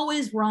 They're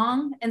always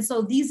wrong. And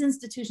so these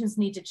institutions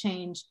need to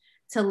change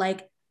to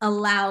like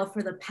allow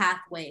for the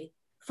pathway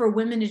for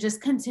women to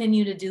just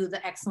continue to do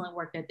the excellent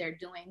work that they're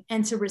doing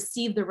and to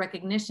receive the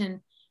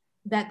recognition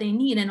that they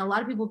need. And a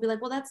lot of people will be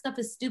like, well, that stuff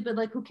is stupid.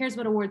 Like, who cares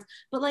about awards?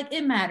 But like,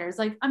 it matters.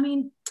 Like, I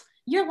mean,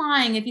 you're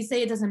lying if you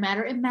say it doesn't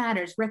matter. It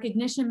matters.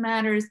 Recognition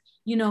matters.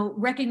 You know,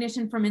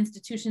 recognition from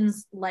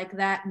institutions like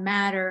that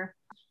matter.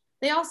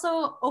 They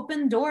also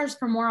open doors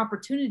for more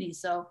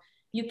opportunities. So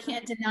you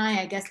can't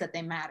deny, I guess, that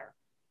they matter.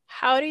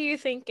 How do you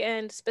think,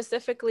 and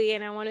specifically,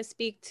 and I want to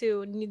speak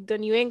to the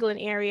New England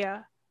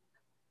area,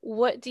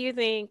 what do you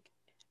think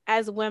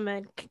as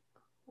women,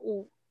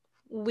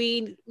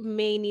 we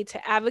may need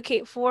to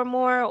advocate for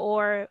more,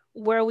 or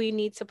where we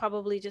need to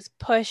probably just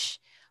push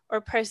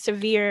or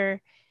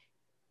persevere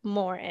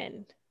more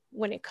in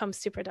when it comes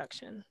to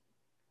production?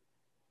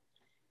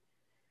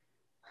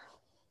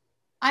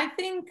 I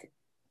think,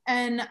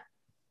 and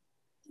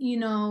you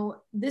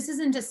know, this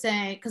isn't to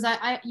say, because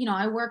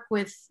I work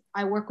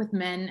with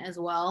men as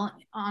well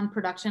on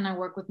production. I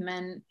work with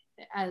men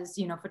as,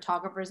 you know,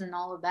 photographers and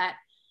all of that.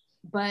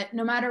 But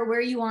no matter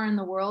where you are in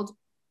the world,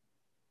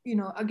 you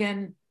know,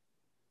 again,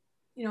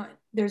 you know,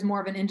 there's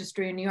more of an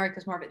industry in New York,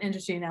 there's more of an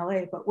industry in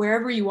LA, but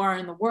wherever you are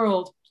in the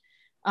world,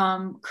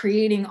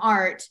 creating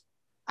art,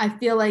 I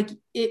feel like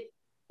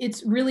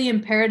it's really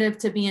imperative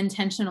to be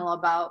intentional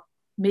about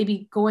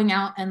maybe going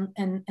out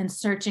and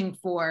searching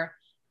for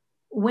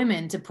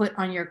women to put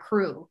on your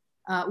crew,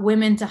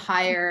 women to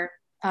hire,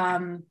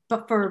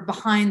 but for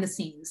behind the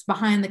scenes,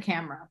 behind the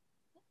camera.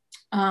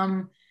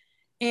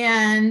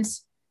 And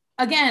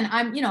again,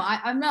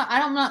 I'm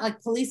not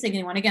like policing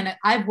anyone. Again,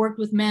 I've worked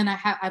with men.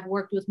 I've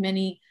worked with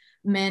many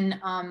men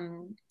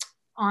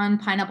on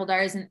Pineapple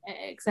Diaries and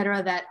et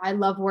cetera, that I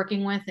love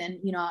working with. And,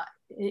 you know,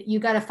 you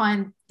got to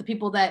find the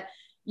people that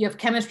you have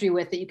chemistry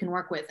with, that you can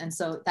work with. And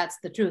so that's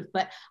the truth.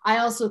 But I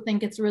also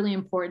think it's really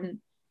important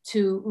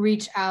to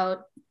reach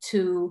out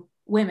to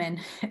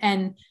women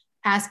and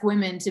ask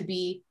women to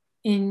be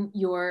in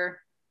your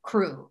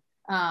crew.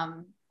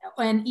 And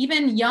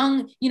even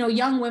young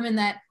women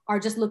that are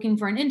just looking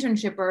for an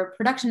internship or a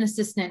production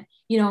assistant,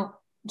 you know,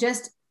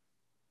 just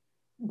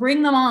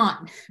bring them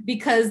on,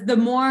 because the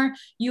more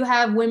you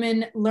have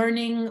women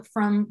learning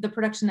from the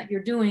production that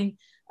you're doing,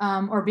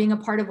 or being a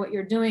part of what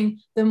you're doing,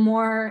 the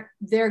more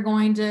they're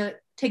going to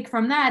take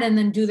from that and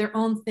then do their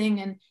own thing,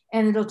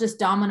 and it'll just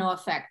domino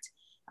effect.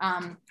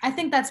 I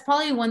think that's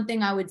probably one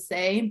thing I would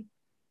say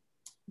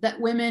that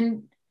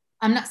women,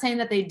 I'm not saying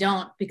that they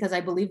don't, because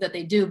I believe that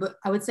they do, but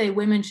I would say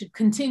women should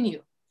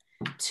continue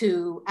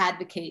to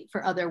advocate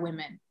for other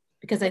women,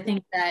 because I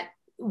think that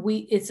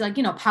it's like,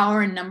 you know,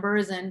 power in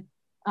numbers. And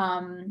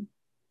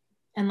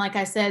like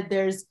I said,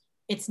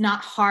 it's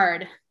not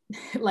hard,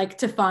 like,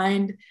 to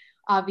find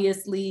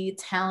obviously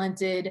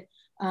talented,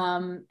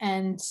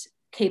 and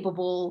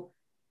capable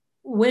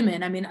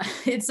women. I mean,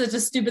 it's such a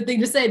stupid thing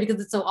to say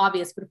because it's so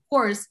obvious, but of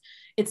course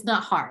it's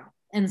not hard.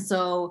 And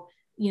so,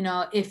 you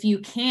know, if you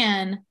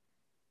can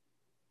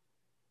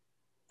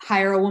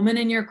hire a woman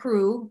in your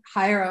crew,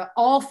 hire an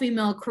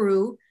all-female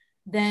crew,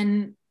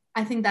 then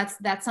I think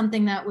that's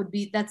something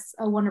that's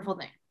a wonderful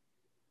thing.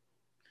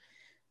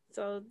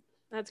 So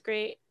that's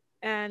great.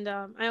 And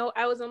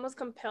I was almost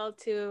compelled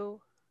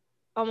to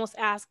almost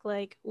ask,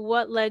 like,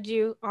 what led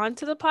you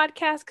onto the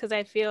podcast? Because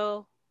I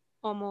feel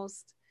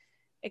almost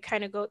it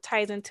kind of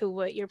ties into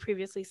what you're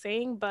previously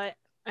saying, but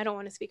I don't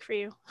want to speak for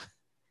you.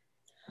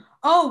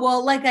 Oh,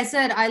 well, like I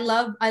said, I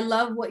love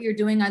what you're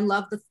doing. I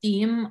love the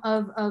theme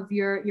of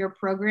your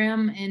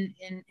program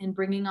in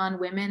bringing on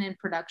women in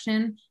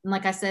production. And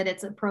like I said,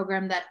 it's a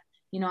program that,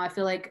 you know, I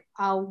feel like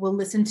will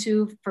listen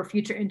to for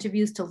future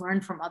interviews, to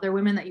learn from other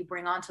women that you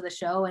bring onto the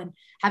show, and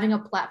having a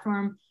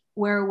platform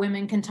where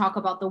women can talk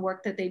about the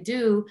work that they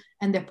do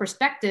and their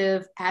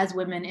perspective as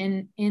women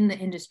in the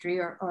industry,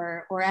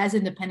 or as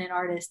independent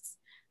artists,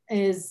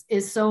 is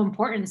so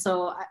important.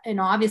 So, you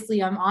know,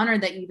 obviously I'm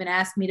honored that you even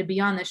asked me to be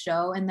on the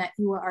show, and that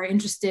you are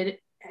interested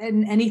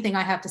in anything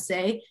I have to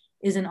say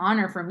is an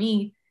honor for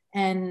me.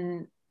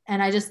 And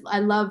I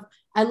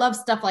love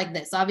stuff like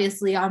this.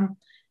 Obviously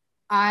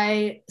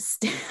I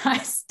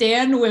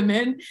stand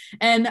women,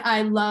 and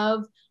I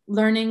love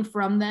learning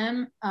from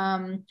them,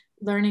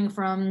 learning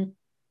from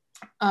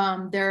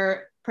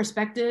their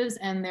perspectives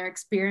and their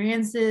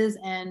experiences,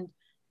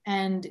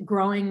 and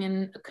growing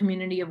in a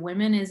community of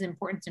women is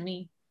important to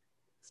me.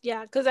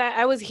 Yeah, because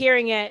I was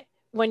hearing it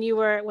when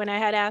I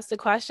had asked the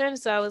question.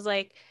 So I was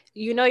like,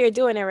 you know, you're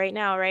doing it right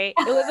now, right?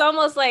 It was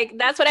almost like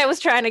that's what I was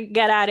trying to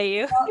get out of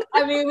you.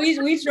 I mean,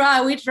 we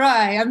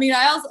try. I mean,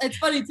 it's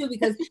funny too,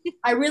 because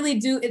I really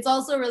do. It's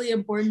also really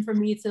important for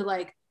me to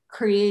like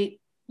create,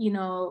 you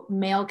know,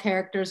 male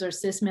characters or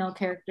cis male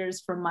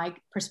characters from my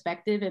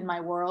perspective in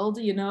my world,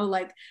 you know,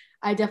 like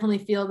I definitely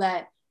feel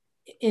that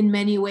in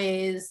many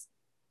ways,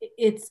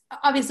 it's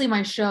obviously,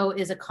 my show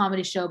is a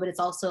comedy show, but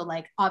it's also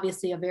like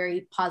obviously a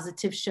very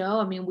positive show.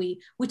 I mean, we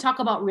talk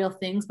about real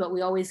things, but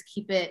we always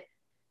keep it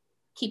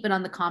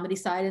on the comedy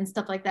side and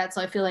stuff like that.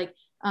 So I feel like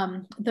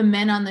the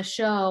men on the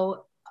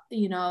show,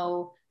 you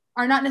know,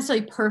 are not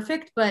necessarily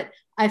perfect, but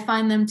I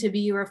find them to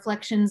be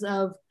reflections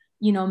of,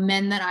 you know,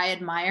 men that I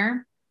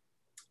admire.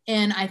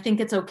 And I think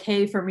it's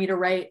okay for me to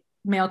write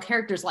male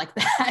characters like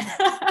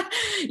that.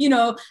 You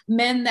know,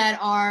 men that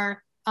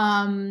are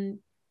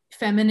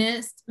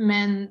feminist,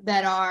 men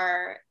that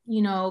are,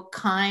 you know,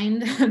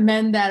 kind,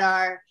 men that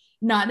are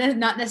not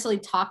necessarily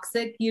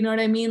toxic, you know what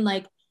I mean?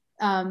 Like,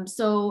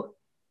 so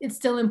it's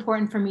still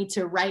important for me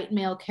to write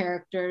male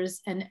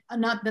characters, and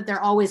not that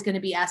they're always going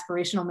to be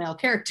aspirational male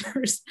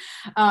characters,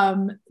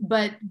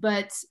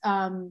 but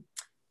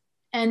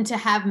and to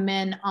have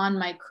men on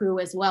my crew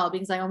as well,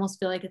 because I almost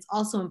feel like it's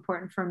also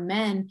important for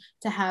men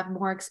to have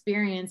more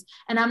experience.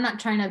 And I'm not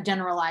trying to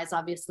generalize,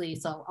 obviously,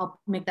 so I'll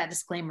make that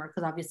disclaimer,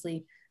 because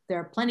obviously there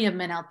are plenty of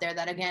men out there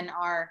that, again,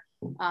 are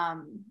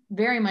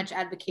very much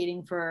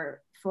advocating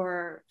for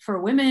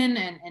women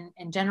and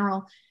in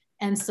general.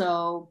 And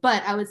so,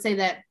 but I would say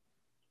that,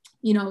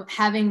 you know,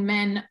 having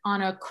men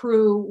on a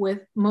crew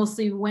with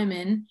mostly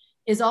women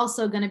is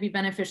also going to be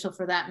beneficial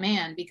for that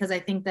man, because I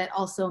think that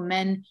also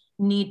men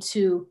need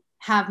to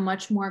have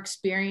much more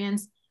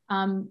experience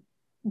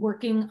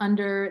working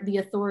under the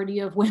authority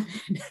of women,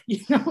 you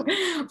know,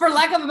 for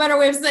lack of a better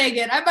way of saying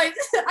it. I might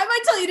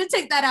tell you to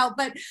take that out,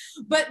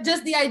 but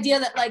just the idea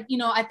that, like, you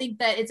know, I think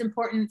that it's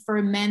important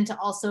for men to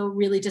also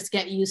really just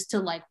get used to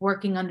like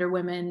working under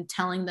women,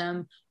 telling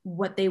them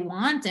what they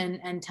want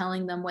and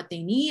telling them what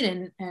they need,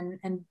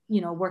 and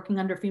you know, working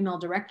under female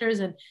directors.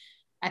 And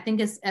I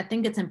think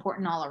it's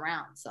important all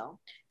around. So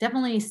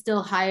definitely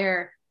still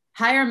hire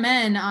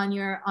men on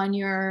your,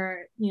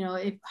 you know,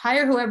 if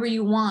hire whoever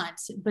you want,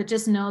 but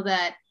just know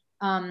that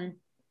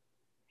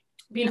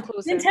be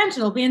inclusive.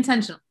 Be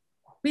intentional.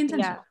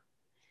 Yeah.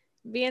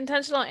 Be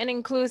intentional and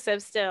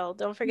inclusive still.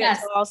 Don't forget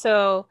to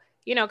also,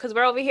 you know, because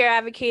we're over here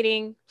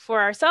advocating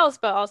for ourselves,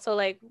 but also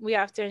like we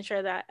have to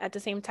ensure that at the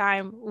same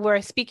time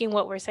we're speaking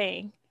what we're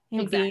saying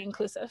and being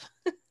inclusive.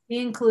 Be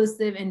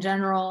inclusive in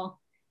general.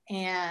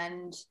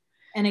 And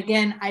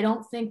again, I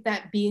don't think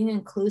that being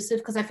inclusive,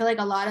 because I feel like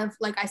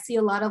I see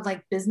a lot of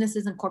like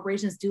businesses and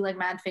corporations do like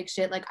mad fake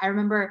shit. Like I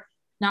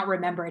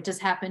it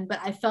just happened, but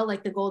I felt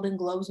like the Golden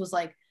Globes was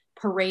like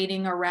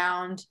parading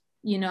around,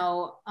 you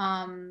know,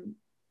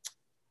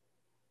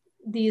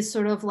 these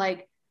sort of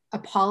like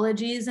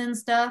apologies and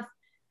stuff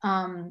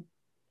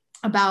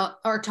about,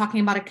 or talking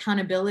about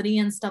accountability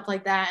and stuff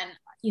like that. And,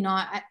 you know,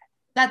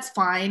 that's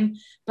fine.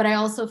 But I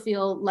also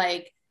feel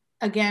like,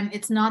 again,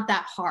 it's not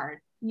that hard,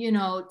 you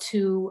know,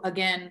 to,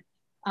 again,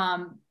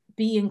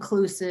 be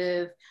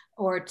inclusive,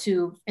 or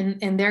to,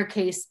 in their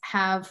case,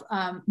 have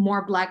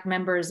more Black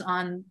members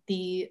on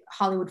the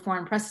Hollywood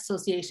Foreign Press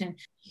Association.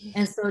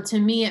 And so to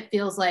me, it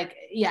feels like,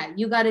 yeah,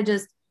 you got to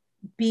just,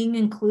 being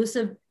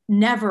inclusive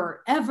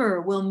never,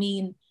 ever will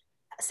mean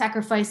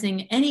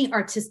sacrificing any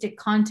artistic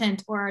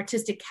content or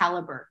artistic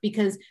caliber,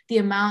 because the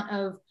amount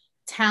of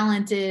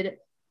talented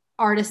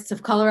artists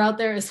of color out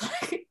there is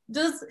like,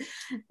 just,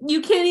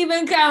 you can't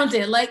even count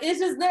it. Like, it's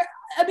just there.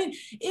 I mean,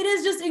 it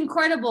is just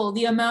incredible,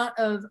 the amount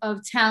of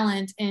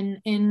talent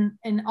in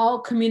all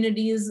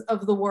communities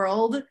of the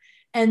world.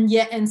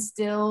 And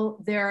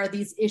still there are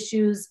these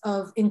issues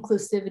of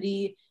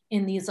inclusivity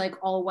in these like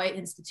all white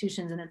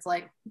institutions. And it's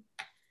like,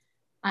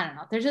 I don't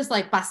know, they're just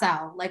like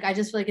pasao. Like, I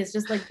just feel like it's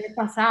just like they're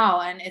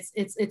pasao. And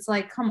it's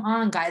like, come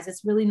on guys,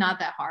 it's really not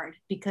that hard,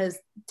 because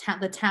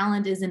the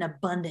talent is in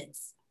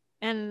abundance.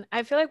 And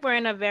I feel like we're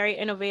in a very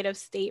innovative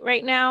state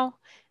right now.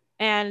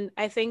 And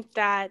I think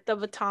that the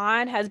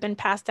baton has been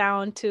passed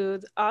down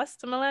to us,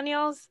 the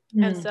millennials.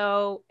 And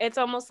so it's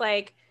almost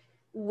like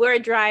we're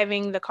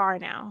driving the car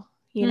now,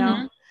 you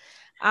know?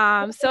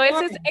 So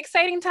it's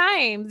exciting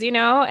times, you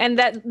know, and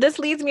that this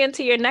leads me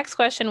into your next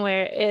question,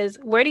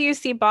 where do you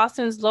see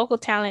Boston's local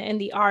talent in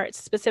the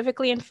arts,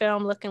 specifically in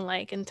film, looking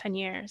like in 10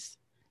 years?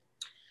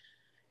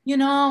 You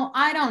know,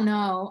 I don't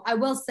know. I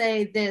will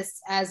say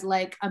this as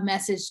like a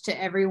message to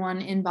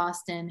everyone in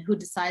Boston who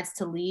decides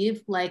to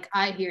leave. Like,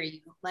 I hear you.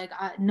 Like,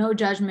 no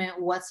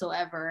judgment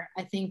whatsoever.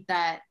 I think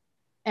that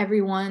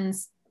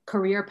everyone's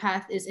career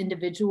path is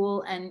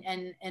individual, and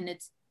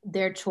it's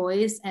their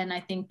choice. And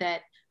I think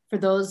that for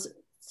those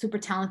super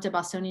talented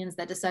Bostonians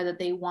that decide that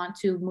they want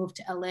to move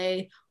to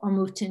LA or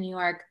move to New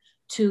York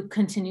to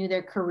continue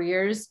their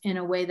careers in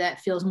a way that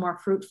feels more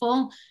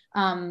fruitful,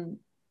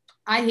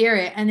 I hear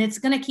it. And it's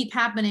going to keep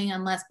happening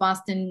unless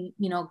Boston,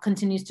 you know,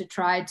 continues to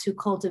try to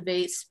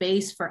cultivate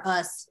space for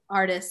us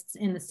artists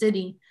in the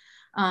city,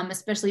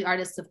 especially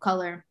artists of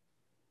color.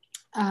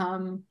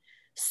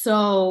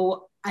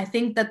 So I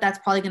think that that's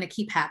probably going to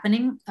keep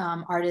happening.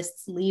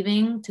 Artists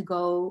leaving to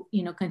go,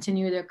 you know,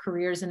 continue their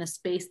careers in a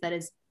space that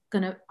is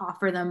going to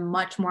offer them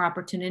much more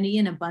opportunity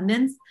and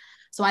abundance.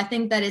 So I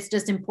think that it's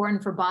just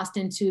important for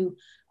Boston to,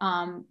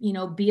 you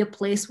know, be a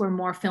place where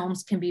more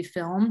films can be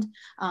filmed.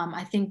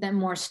 I think that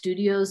more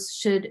studios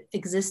should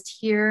exist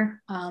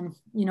here.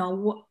 You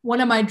know, one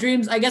of my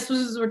dreams, I guess,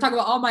 we're talking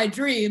about all my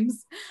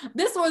dreams.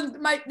 This one's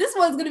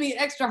going to be an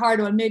extra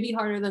hard one, maybe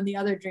harder than the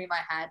other dream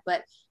I had.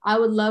 But I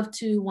would love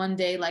to one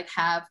day like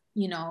have,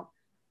 you know,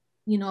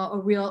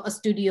 a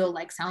studio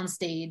like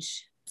soundstage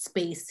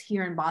space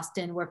here in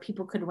Boston where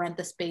people could rent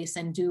the space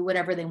and do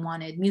whatever they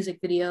wanted, music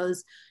videos,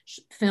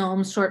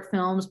 films, short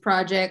films,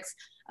 projects,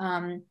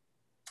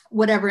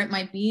 whatever it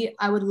might be.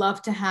 I would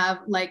love to have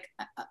like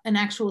an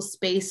actual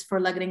space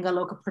for La Gringa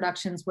Loca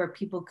Productions where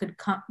people could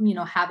come, you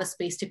know, have a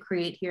space to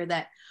create here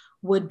that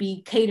would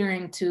be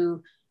catering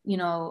to, you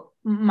know,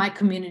 my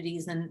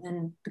communities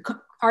and the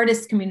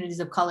artist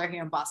communities of color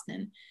here in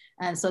Boston.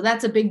 And so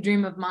that's a big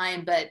dream of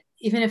mine. But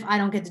even if I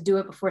don't get to do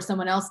it before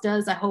someone else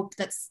does, I hope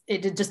that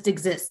it just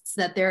exists,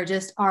 that there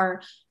just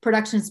are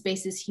production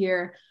spaces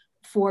here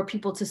for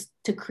people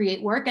to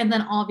create work. And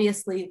then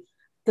obviously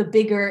the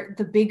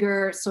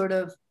bigger sort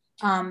of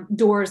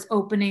doors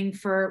opening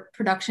for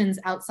productions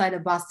outside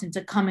of Boston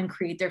to come and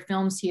create their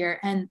films here.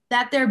 And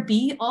that there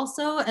be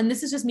also, and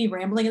this is just me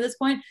rambling at this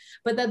point,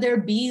 but that there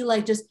be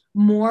like just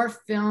more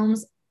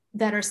films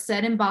that are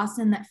set in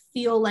Boston that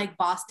feel like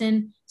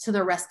Boston to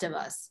the rest of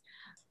us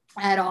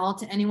at all.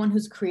 To anyone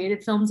who's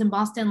created films in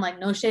Boston, like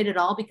no shade at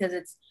all, because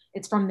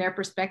it's from their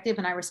perspective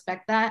and I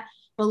respect that.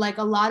 But like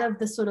a lot of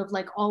the sort of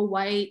like all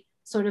white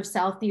sort of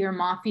Southie or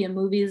mafia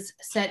movies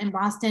set in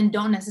Boston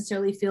don't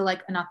necessarily feel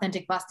like an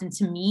authentic Boston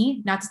to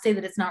me. Not to say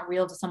that it's not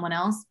real to someone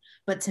else,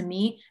 but to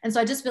me. And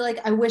so I just feel like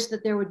I wish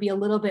that there would be a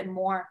little bit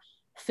more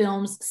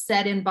films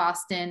set in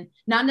Boston,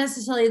 not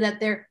necessarily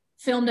that they're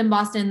filmed in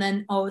Boston,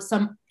 then, oh,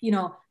 some, you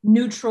know,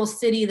 neutral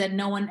city that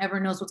no one ever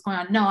knows what's going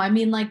on. No, I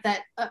mean like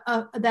that,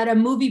 that a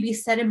movie be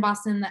set in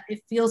Boston, that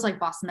it feels like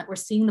Boston, that we're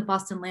seeing the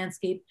Boston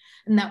landscape,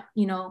 and that,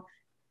 you know,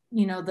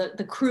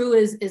 the crew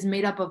is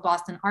made up of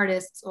Boston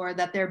artists, or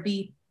that there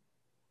be,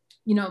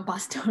 you know,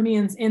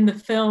 Bostonians in the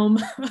film,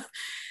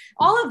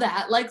 all of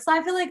that. Like, so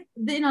I feel like,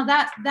 you know,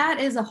 that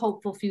is a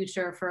hopeful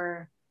future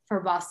for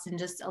Boston,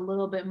 just a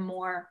little bit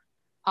more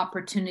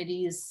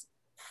opportunities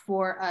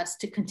for us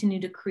to continue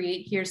to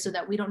create here, so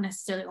that we don't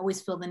necessarily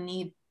always feel the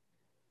need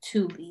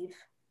to leave.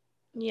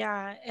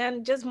 Yeah,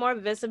 and just more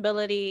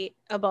visibility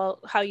about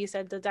how you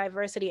said the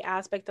diversity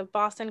aspect of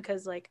Boston,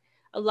 because like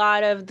a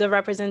lot of the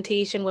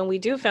representation when we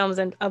do films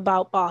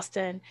about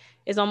Boston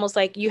is almost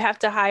like you have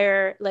to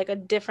hire like a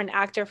different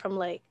actor from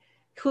like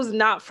who's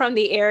not from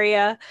the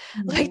area,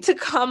 like to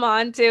come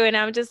on to, and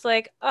I'm just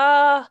like,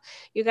 oh,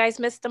 you guys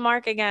missed the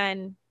mark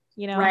again,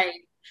 you know? Right.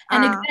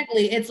 And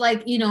exactly, it's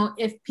like, you know,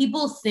 if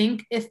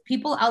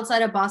people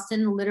outside of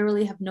Boston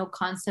literally have no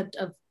concept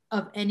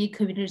of any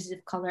communities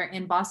of color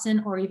in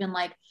Boston, or even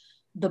like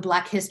the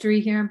Black history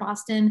here in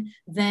Boston,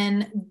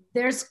 then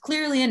there's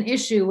clearly an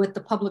issue with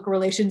the public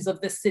relations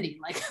of this city.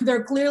 Like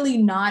they're clearly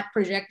not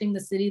projecting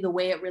the city the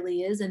way it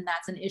really is, and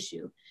that's an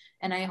issue.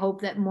 And I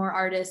hope that more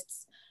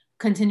artists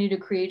continue to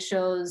create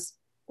shows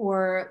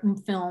or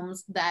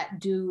films that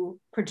do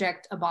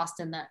project a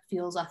Boston that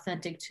feels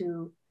authentic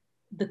to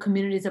the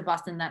communities of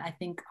Boston that I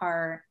think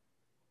are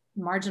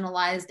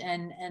marginalized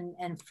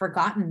and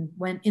forgotten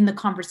when in the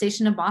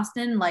conversation of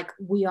Boston. Like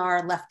we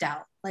are left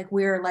out, like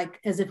we're like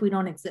as if we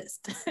don't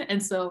exist.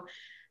 And so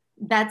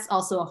that's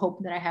also a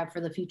hope that I have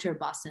for the future of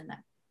Boston, that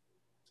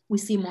we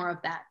see more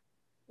of that.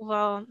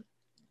 Well,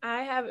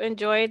 I have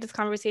enjoyed this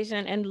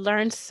conversation and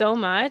learned so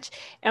much.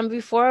 And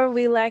before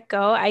we let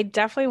go, I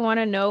definitely want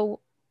to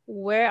know,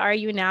 where are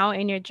you now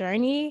in your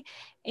journey?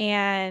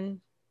 And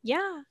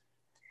yeah,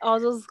 all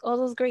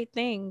those great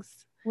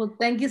things. Well,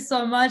 thank you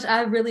so much.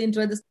 I really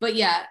enjoyed this. But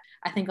yeah,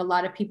 I think a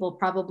lot of people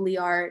probably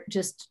are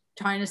just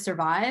trying to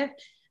survive.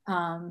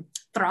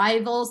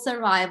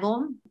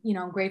 Survival. You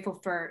know, I'm grateful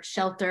for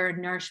shelter,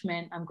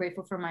 nourishment. I'm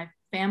grateful for my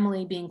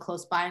family being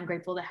close by. I'm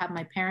grateful to have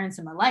my parents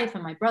in my life,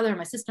 and my brother, and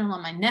my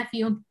sister-in-law, my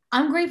nephew.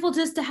 I'm grateful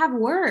just to have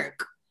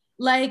work.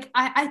 Like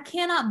I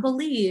cannot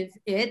believe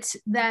it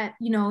that,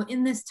 you know,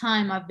 in this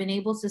time I've been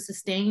able to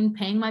sustain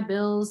paying my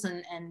bills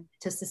and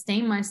to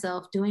sustain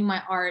myself doing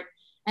my art,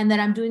 and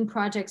that I'm doing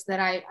projects that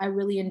I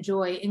really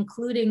enjoy,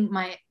 including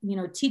my, you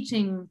know,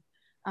 teaching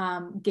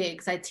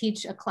gigs. I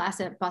teach a class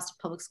at Boston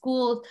Public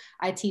Schools.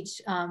 I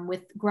teach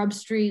with Grub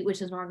Street,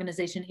 which is an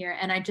organization here.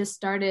 And I just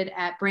started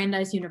at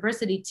Brandeis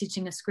University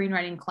teaching a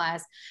screenwriting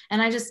class.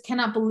 And I just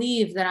cannot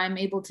believe that I'm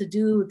able to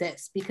do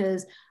this,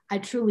 because I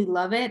truly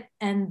love it.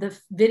 And the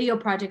video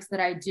projects that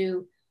I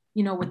do,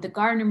 you know, with the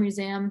Gardner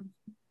Museum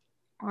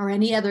or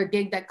any other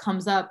gig that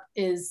comes up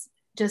is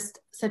just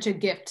such a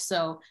gift.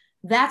 So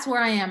that's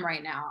where I am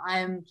right now.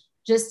 I'm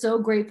just so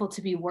grateful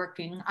to be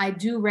working. I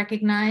do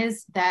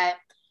recognize that,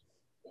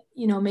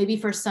 you know, maybe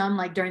for some,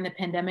 like during the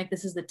pandemic,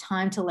 this is the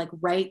time to like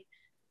write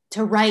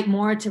 50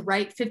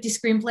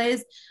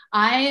 screenplays.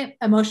 I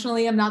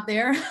emotionally am not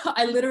there.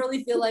 I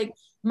literally feel like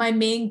my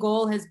main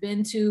goal has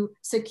been to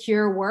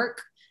secure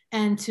work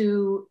and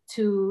to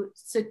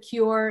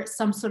secure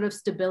some sort of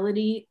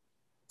stability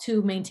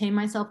to maintain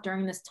myself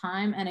during this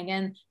time. And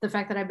again, the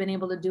fact that I've been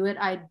able to do it,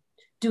 I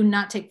do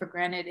not take for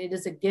granted. It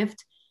is a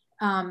gift.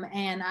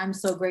 And I'm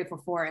so grateful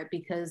for it,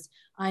 because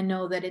I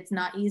know that it's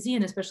not easy.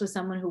 And especially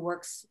someone who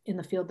works in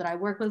the field that I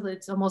work with,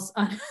 it's almost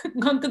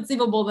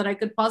inconceivable that I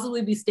could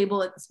possibly be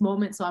stable at this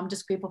moment. So I'm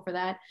just grateful for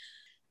that.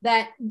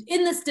 That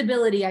in the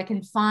stability, I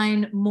can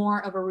find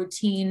more of a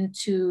routine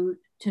to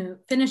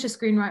finish a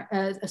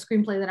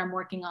screenplay that I'm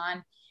working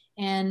on,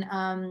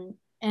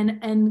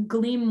 and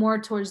glean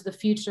more towards the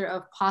future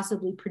of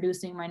possibly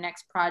producing my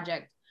next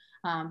project.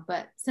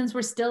 But since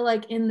we're still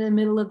like in the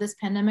middle of this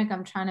pandemic,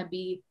 I'm trying to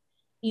be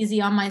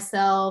easy on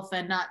myself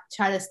and not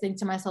try to think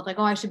to myself like,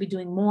 oh, I should be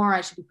doing more.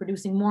 I should be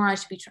producing more. I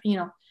should be, you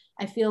know,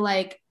 I feel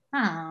like,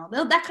 I don't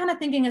know, that kind of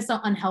thinking is so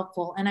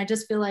unhelpful. And I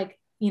just feel like,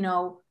 you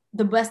know,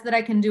 the best that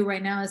I can do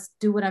right now is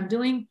do what I'm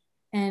doing,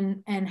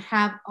 and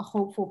have a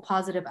hopeful,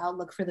 positive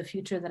outlook for the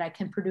future that I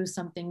can produce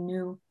something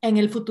new en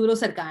el futuro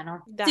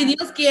cercano. Si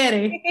Dios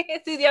quiere.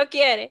 Si Dios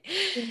quiere.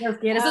 Si Dios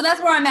quiere. So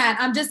that's where I'm at.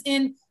 I'm just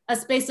in a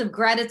space of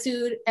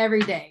gratitude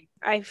every day.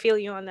 I feel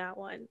you on that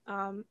one.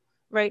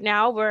 Right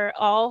now we're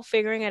all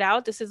figuring it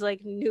out. This is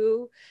like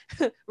new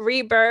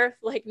rebirth,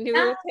 like new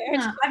territory.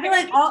 I feel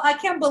like I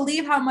can't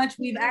believe how much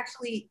we've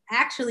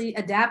actually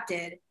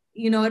adapted.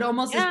 You know, it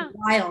almost is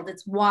wild.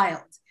 It's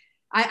wild.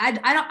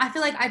 I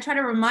feel like I try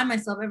to remind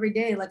myself every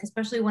day, like,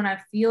 especially when I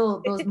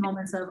feel those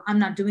moments of I'm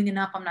not doing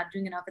enough.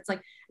 It's like,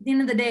 at the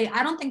end of the day,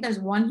 I don't think there's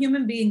one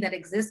human being that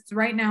exists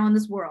right now in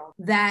this world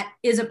that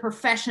is a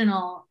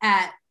professional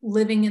at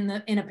living in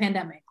a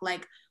pandemic.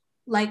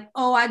 Like,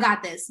 oh, I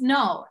got this.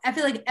 No, I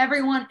feel like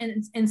everyone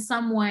in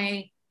some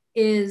way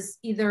is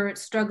either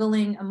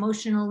struggling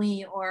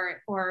emotionally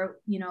or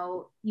you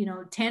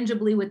know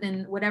tangibly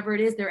within whatever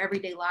it is their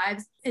everyday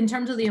lives. In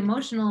terms of the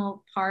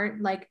emotional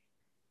part, like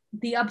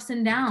the ups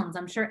and downs,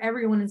 I'm sure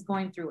everyone is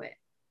going through it.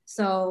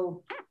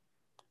 So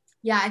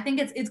yeah, I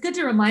think it's good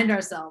to remind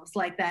ourselves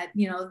like that,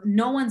 you know,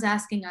 no one's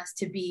asking us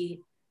to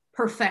be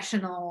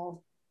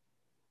professional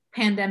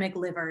pandemic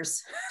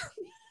livers.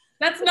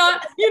 That's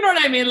not, you know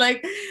what I mean?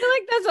 Like, I feel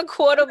like that's a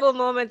quotable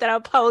moment that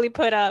I'll probably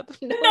put up.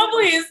 No,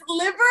 please,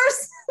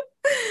 livers?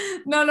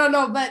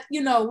 No. But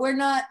you know, we're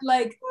not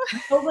like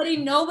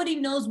nobody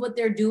knows what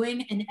they're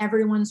doing, and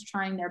everyone's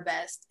trying their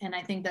best. And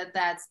I think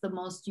that's the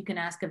most you can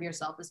ask of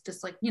yourself is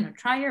just like, you know,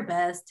 try your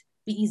best,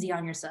 be easy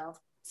on yourself.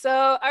 So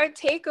our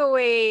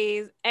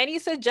takeaways, any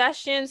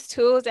suggestions,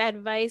 tools,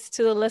 advice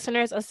to the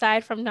listeners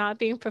aside from not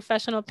being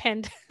professional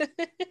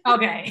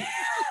Okay.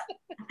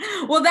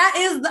 Well, that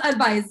is the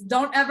advice.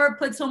 Don't ever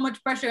put so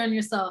much pressure on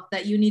yourself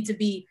that you need to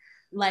be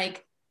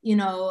like, you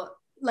know,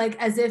 like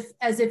as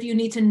if you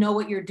need to know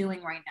what you're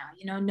doing right now.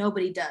 You know,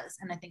 nobody does.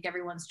 And I think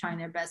everyone's trying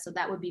their best. So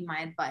that would be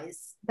my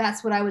advice.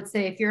 That's what I would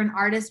say. If you're an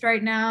artist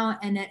right now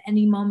and at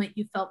any moment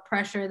you felt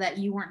pressure that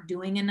you weren't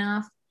doing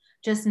enough,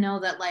 just know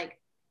that like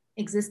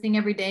existing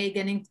every day,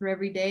 getting through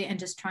every day, and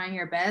just trying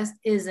your best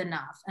is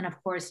enough. And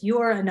of course,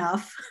 you're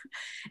enough.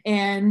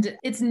 And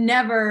it's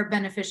never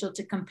beneficial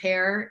to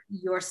compare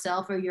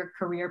yourself or your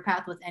career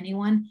path with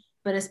anyone.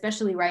 But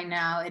especially right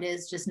now, it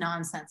is just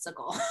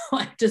nonsensical.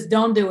 Like, just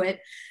don't do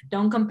it.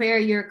 Don't compare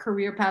your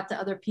career path to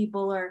other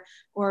people,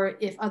 or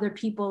if other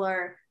people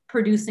are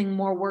producing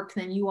more work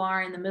than you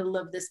are in the middle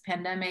of this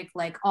pandemic,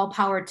 like all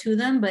power to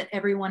them, but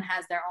everyone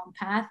has their own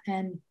path,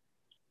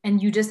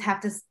 and you just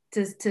have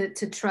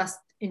to trust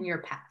in your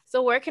path.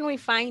 So where can we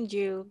find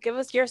you? Give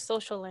us your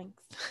social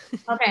links.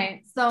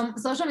 Okay, so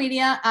social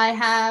media, I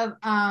have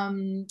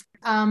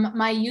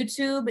my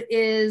YouTube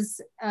is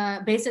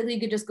basically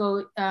you could just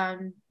go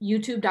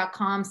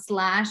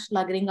youtube.com/La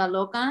Gringa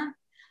Loca,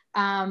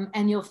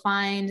 and you'll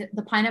find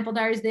the Pineapple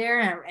Diaries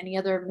there, or any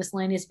other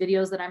miscellaneous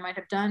videos that I might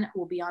have done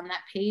will be on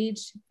that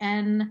page.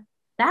 And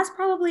that's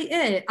probably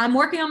it. I'm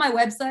working on my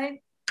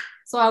website,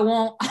 so I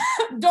won't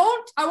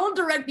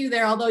direct you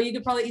there, although you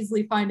could probably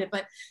easily find it,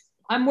 but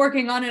I'm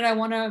working on it. I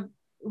want to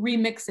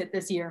remix it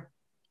this year.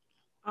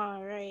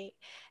 All right.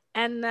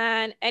 And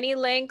then any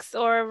links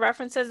or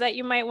references that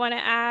you might want to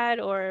add,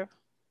 or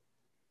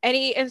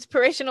any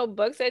inspirational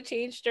books that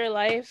changed your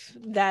life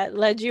that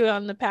led you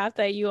on the path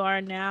that you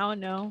are now?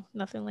 No,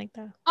 nothing like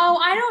that. Oh,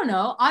 I don't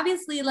know.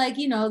 Obviously, like,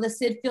 you know, the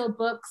Sid Field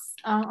books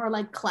are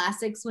like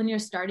classics when you're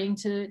starting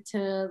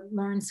to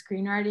learn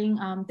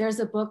screenwriting.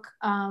 There's a book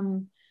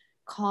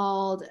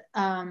called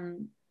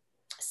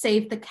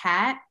Save the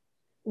Cat,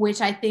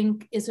 which I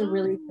think is a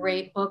really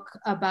great book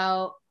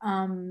about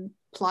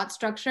plot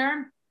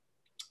structure,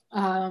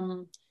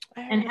 and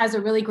has a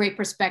really great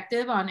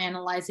perspective on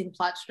analyzing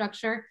plot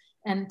structure.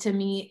 And to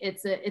me,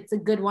 it's a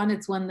good one.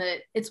 It's one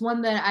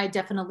that I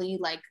definitely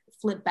like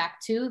flip back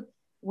to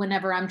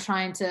whenever I'm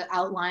trying to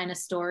outline a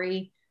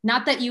story.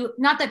 Not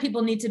that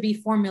people need to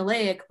be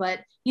formulaic, but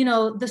you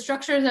know, the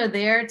structures are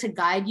there to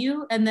guide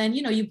you, and then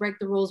you know, you break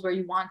the rules where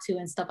you want to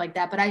and stuff like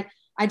that. But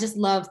I just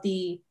love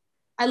the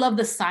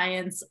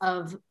science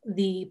of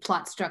the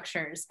plot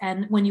structures,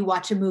 and when you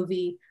watch a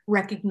movie,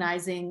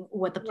 recognizing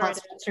what the plot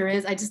structure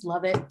is, I just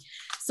love it.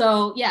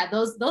 So yeah,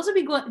 those would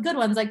be good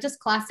ones. Like just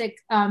classic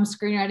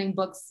screenwriting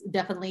books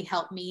definitely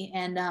help me,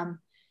 and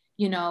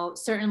you know,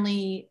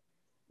 certainly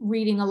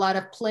reading a lot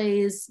of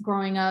plays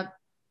growing up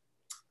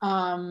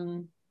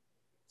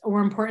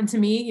were important to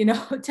me. You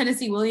know,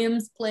 Tennessee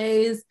Williams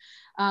plays,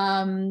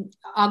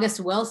 August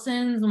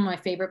Wilson's one of my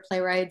favorite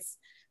playwrights.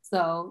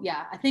 So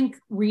yeah, I think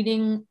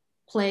reading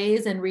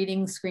plays and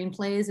reading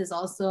screenplays is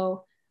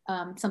also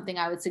something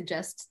I would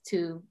suggest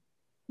to,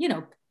 you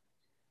know,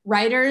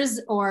 writers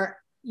or,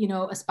 you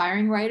know,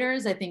 aspiring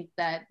writers. I think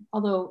that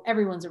although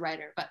everyone's a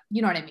writer, but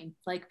you know what I mean?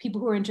 Like people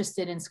who are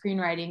interested in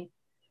screenwriting,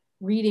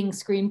 reading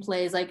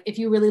screenplays, like if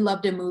you really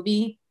loved a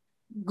movie,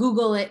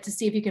 Google it to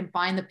see if you can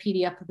find the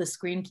PDF of the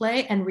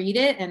screenplay and read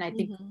it. And I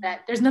think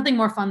that there's nothing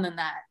more fun than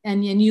that.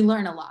 And you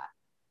learn a lot.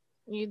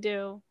 You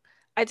do.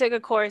 I took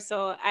a course,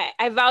 so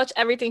I vouch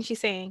everything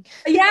she's saying.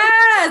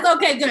 Yes.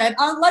 Okay, good.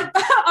 I'm like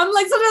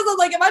sometimes I'm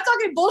like, am I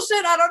talking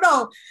bullshit? I don't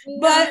know.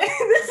 But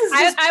this is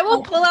just I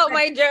will pull out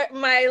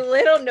my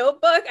little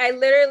notebook. I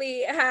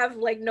literally have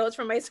like notes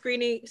from my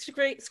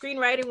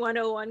screenwriting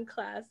 101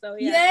 class. So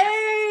yeah.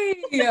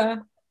 Yay.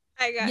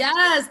 I got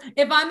yes. You.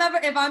 If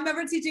I'm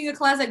ever teaching a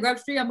class at Grub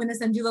Street, I'm gonna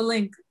send you the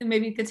link and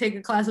maybe you could take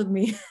a class with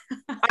me.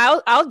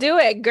 I'll do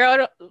it,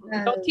 girl.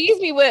 Don't tease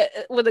me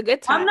with a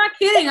good time. I'm not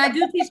kidding. I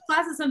do teach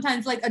classes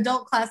sometimes, like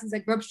adult classes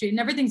at Grub Street, and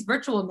everything's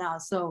virtual now.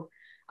 So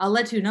I'll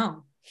let you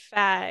know.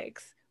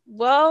 Facts.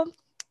 Well,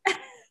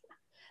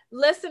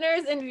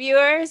 listeners and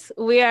viewers,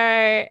 we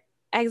are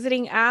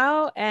exiting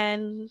out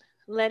and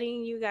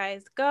letting you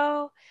guys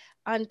go.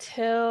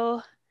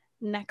 Until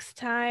next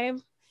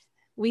time,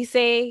 we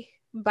say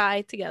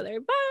bye together.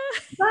 Bye.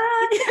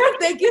 Bye.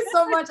 Thank you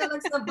so much,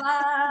 Alexa.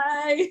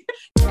 Bye.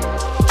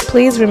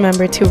 Please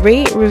remember to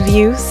rate,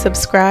 review,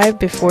 subscribe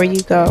before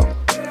you go.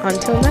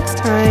 Until next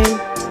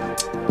time.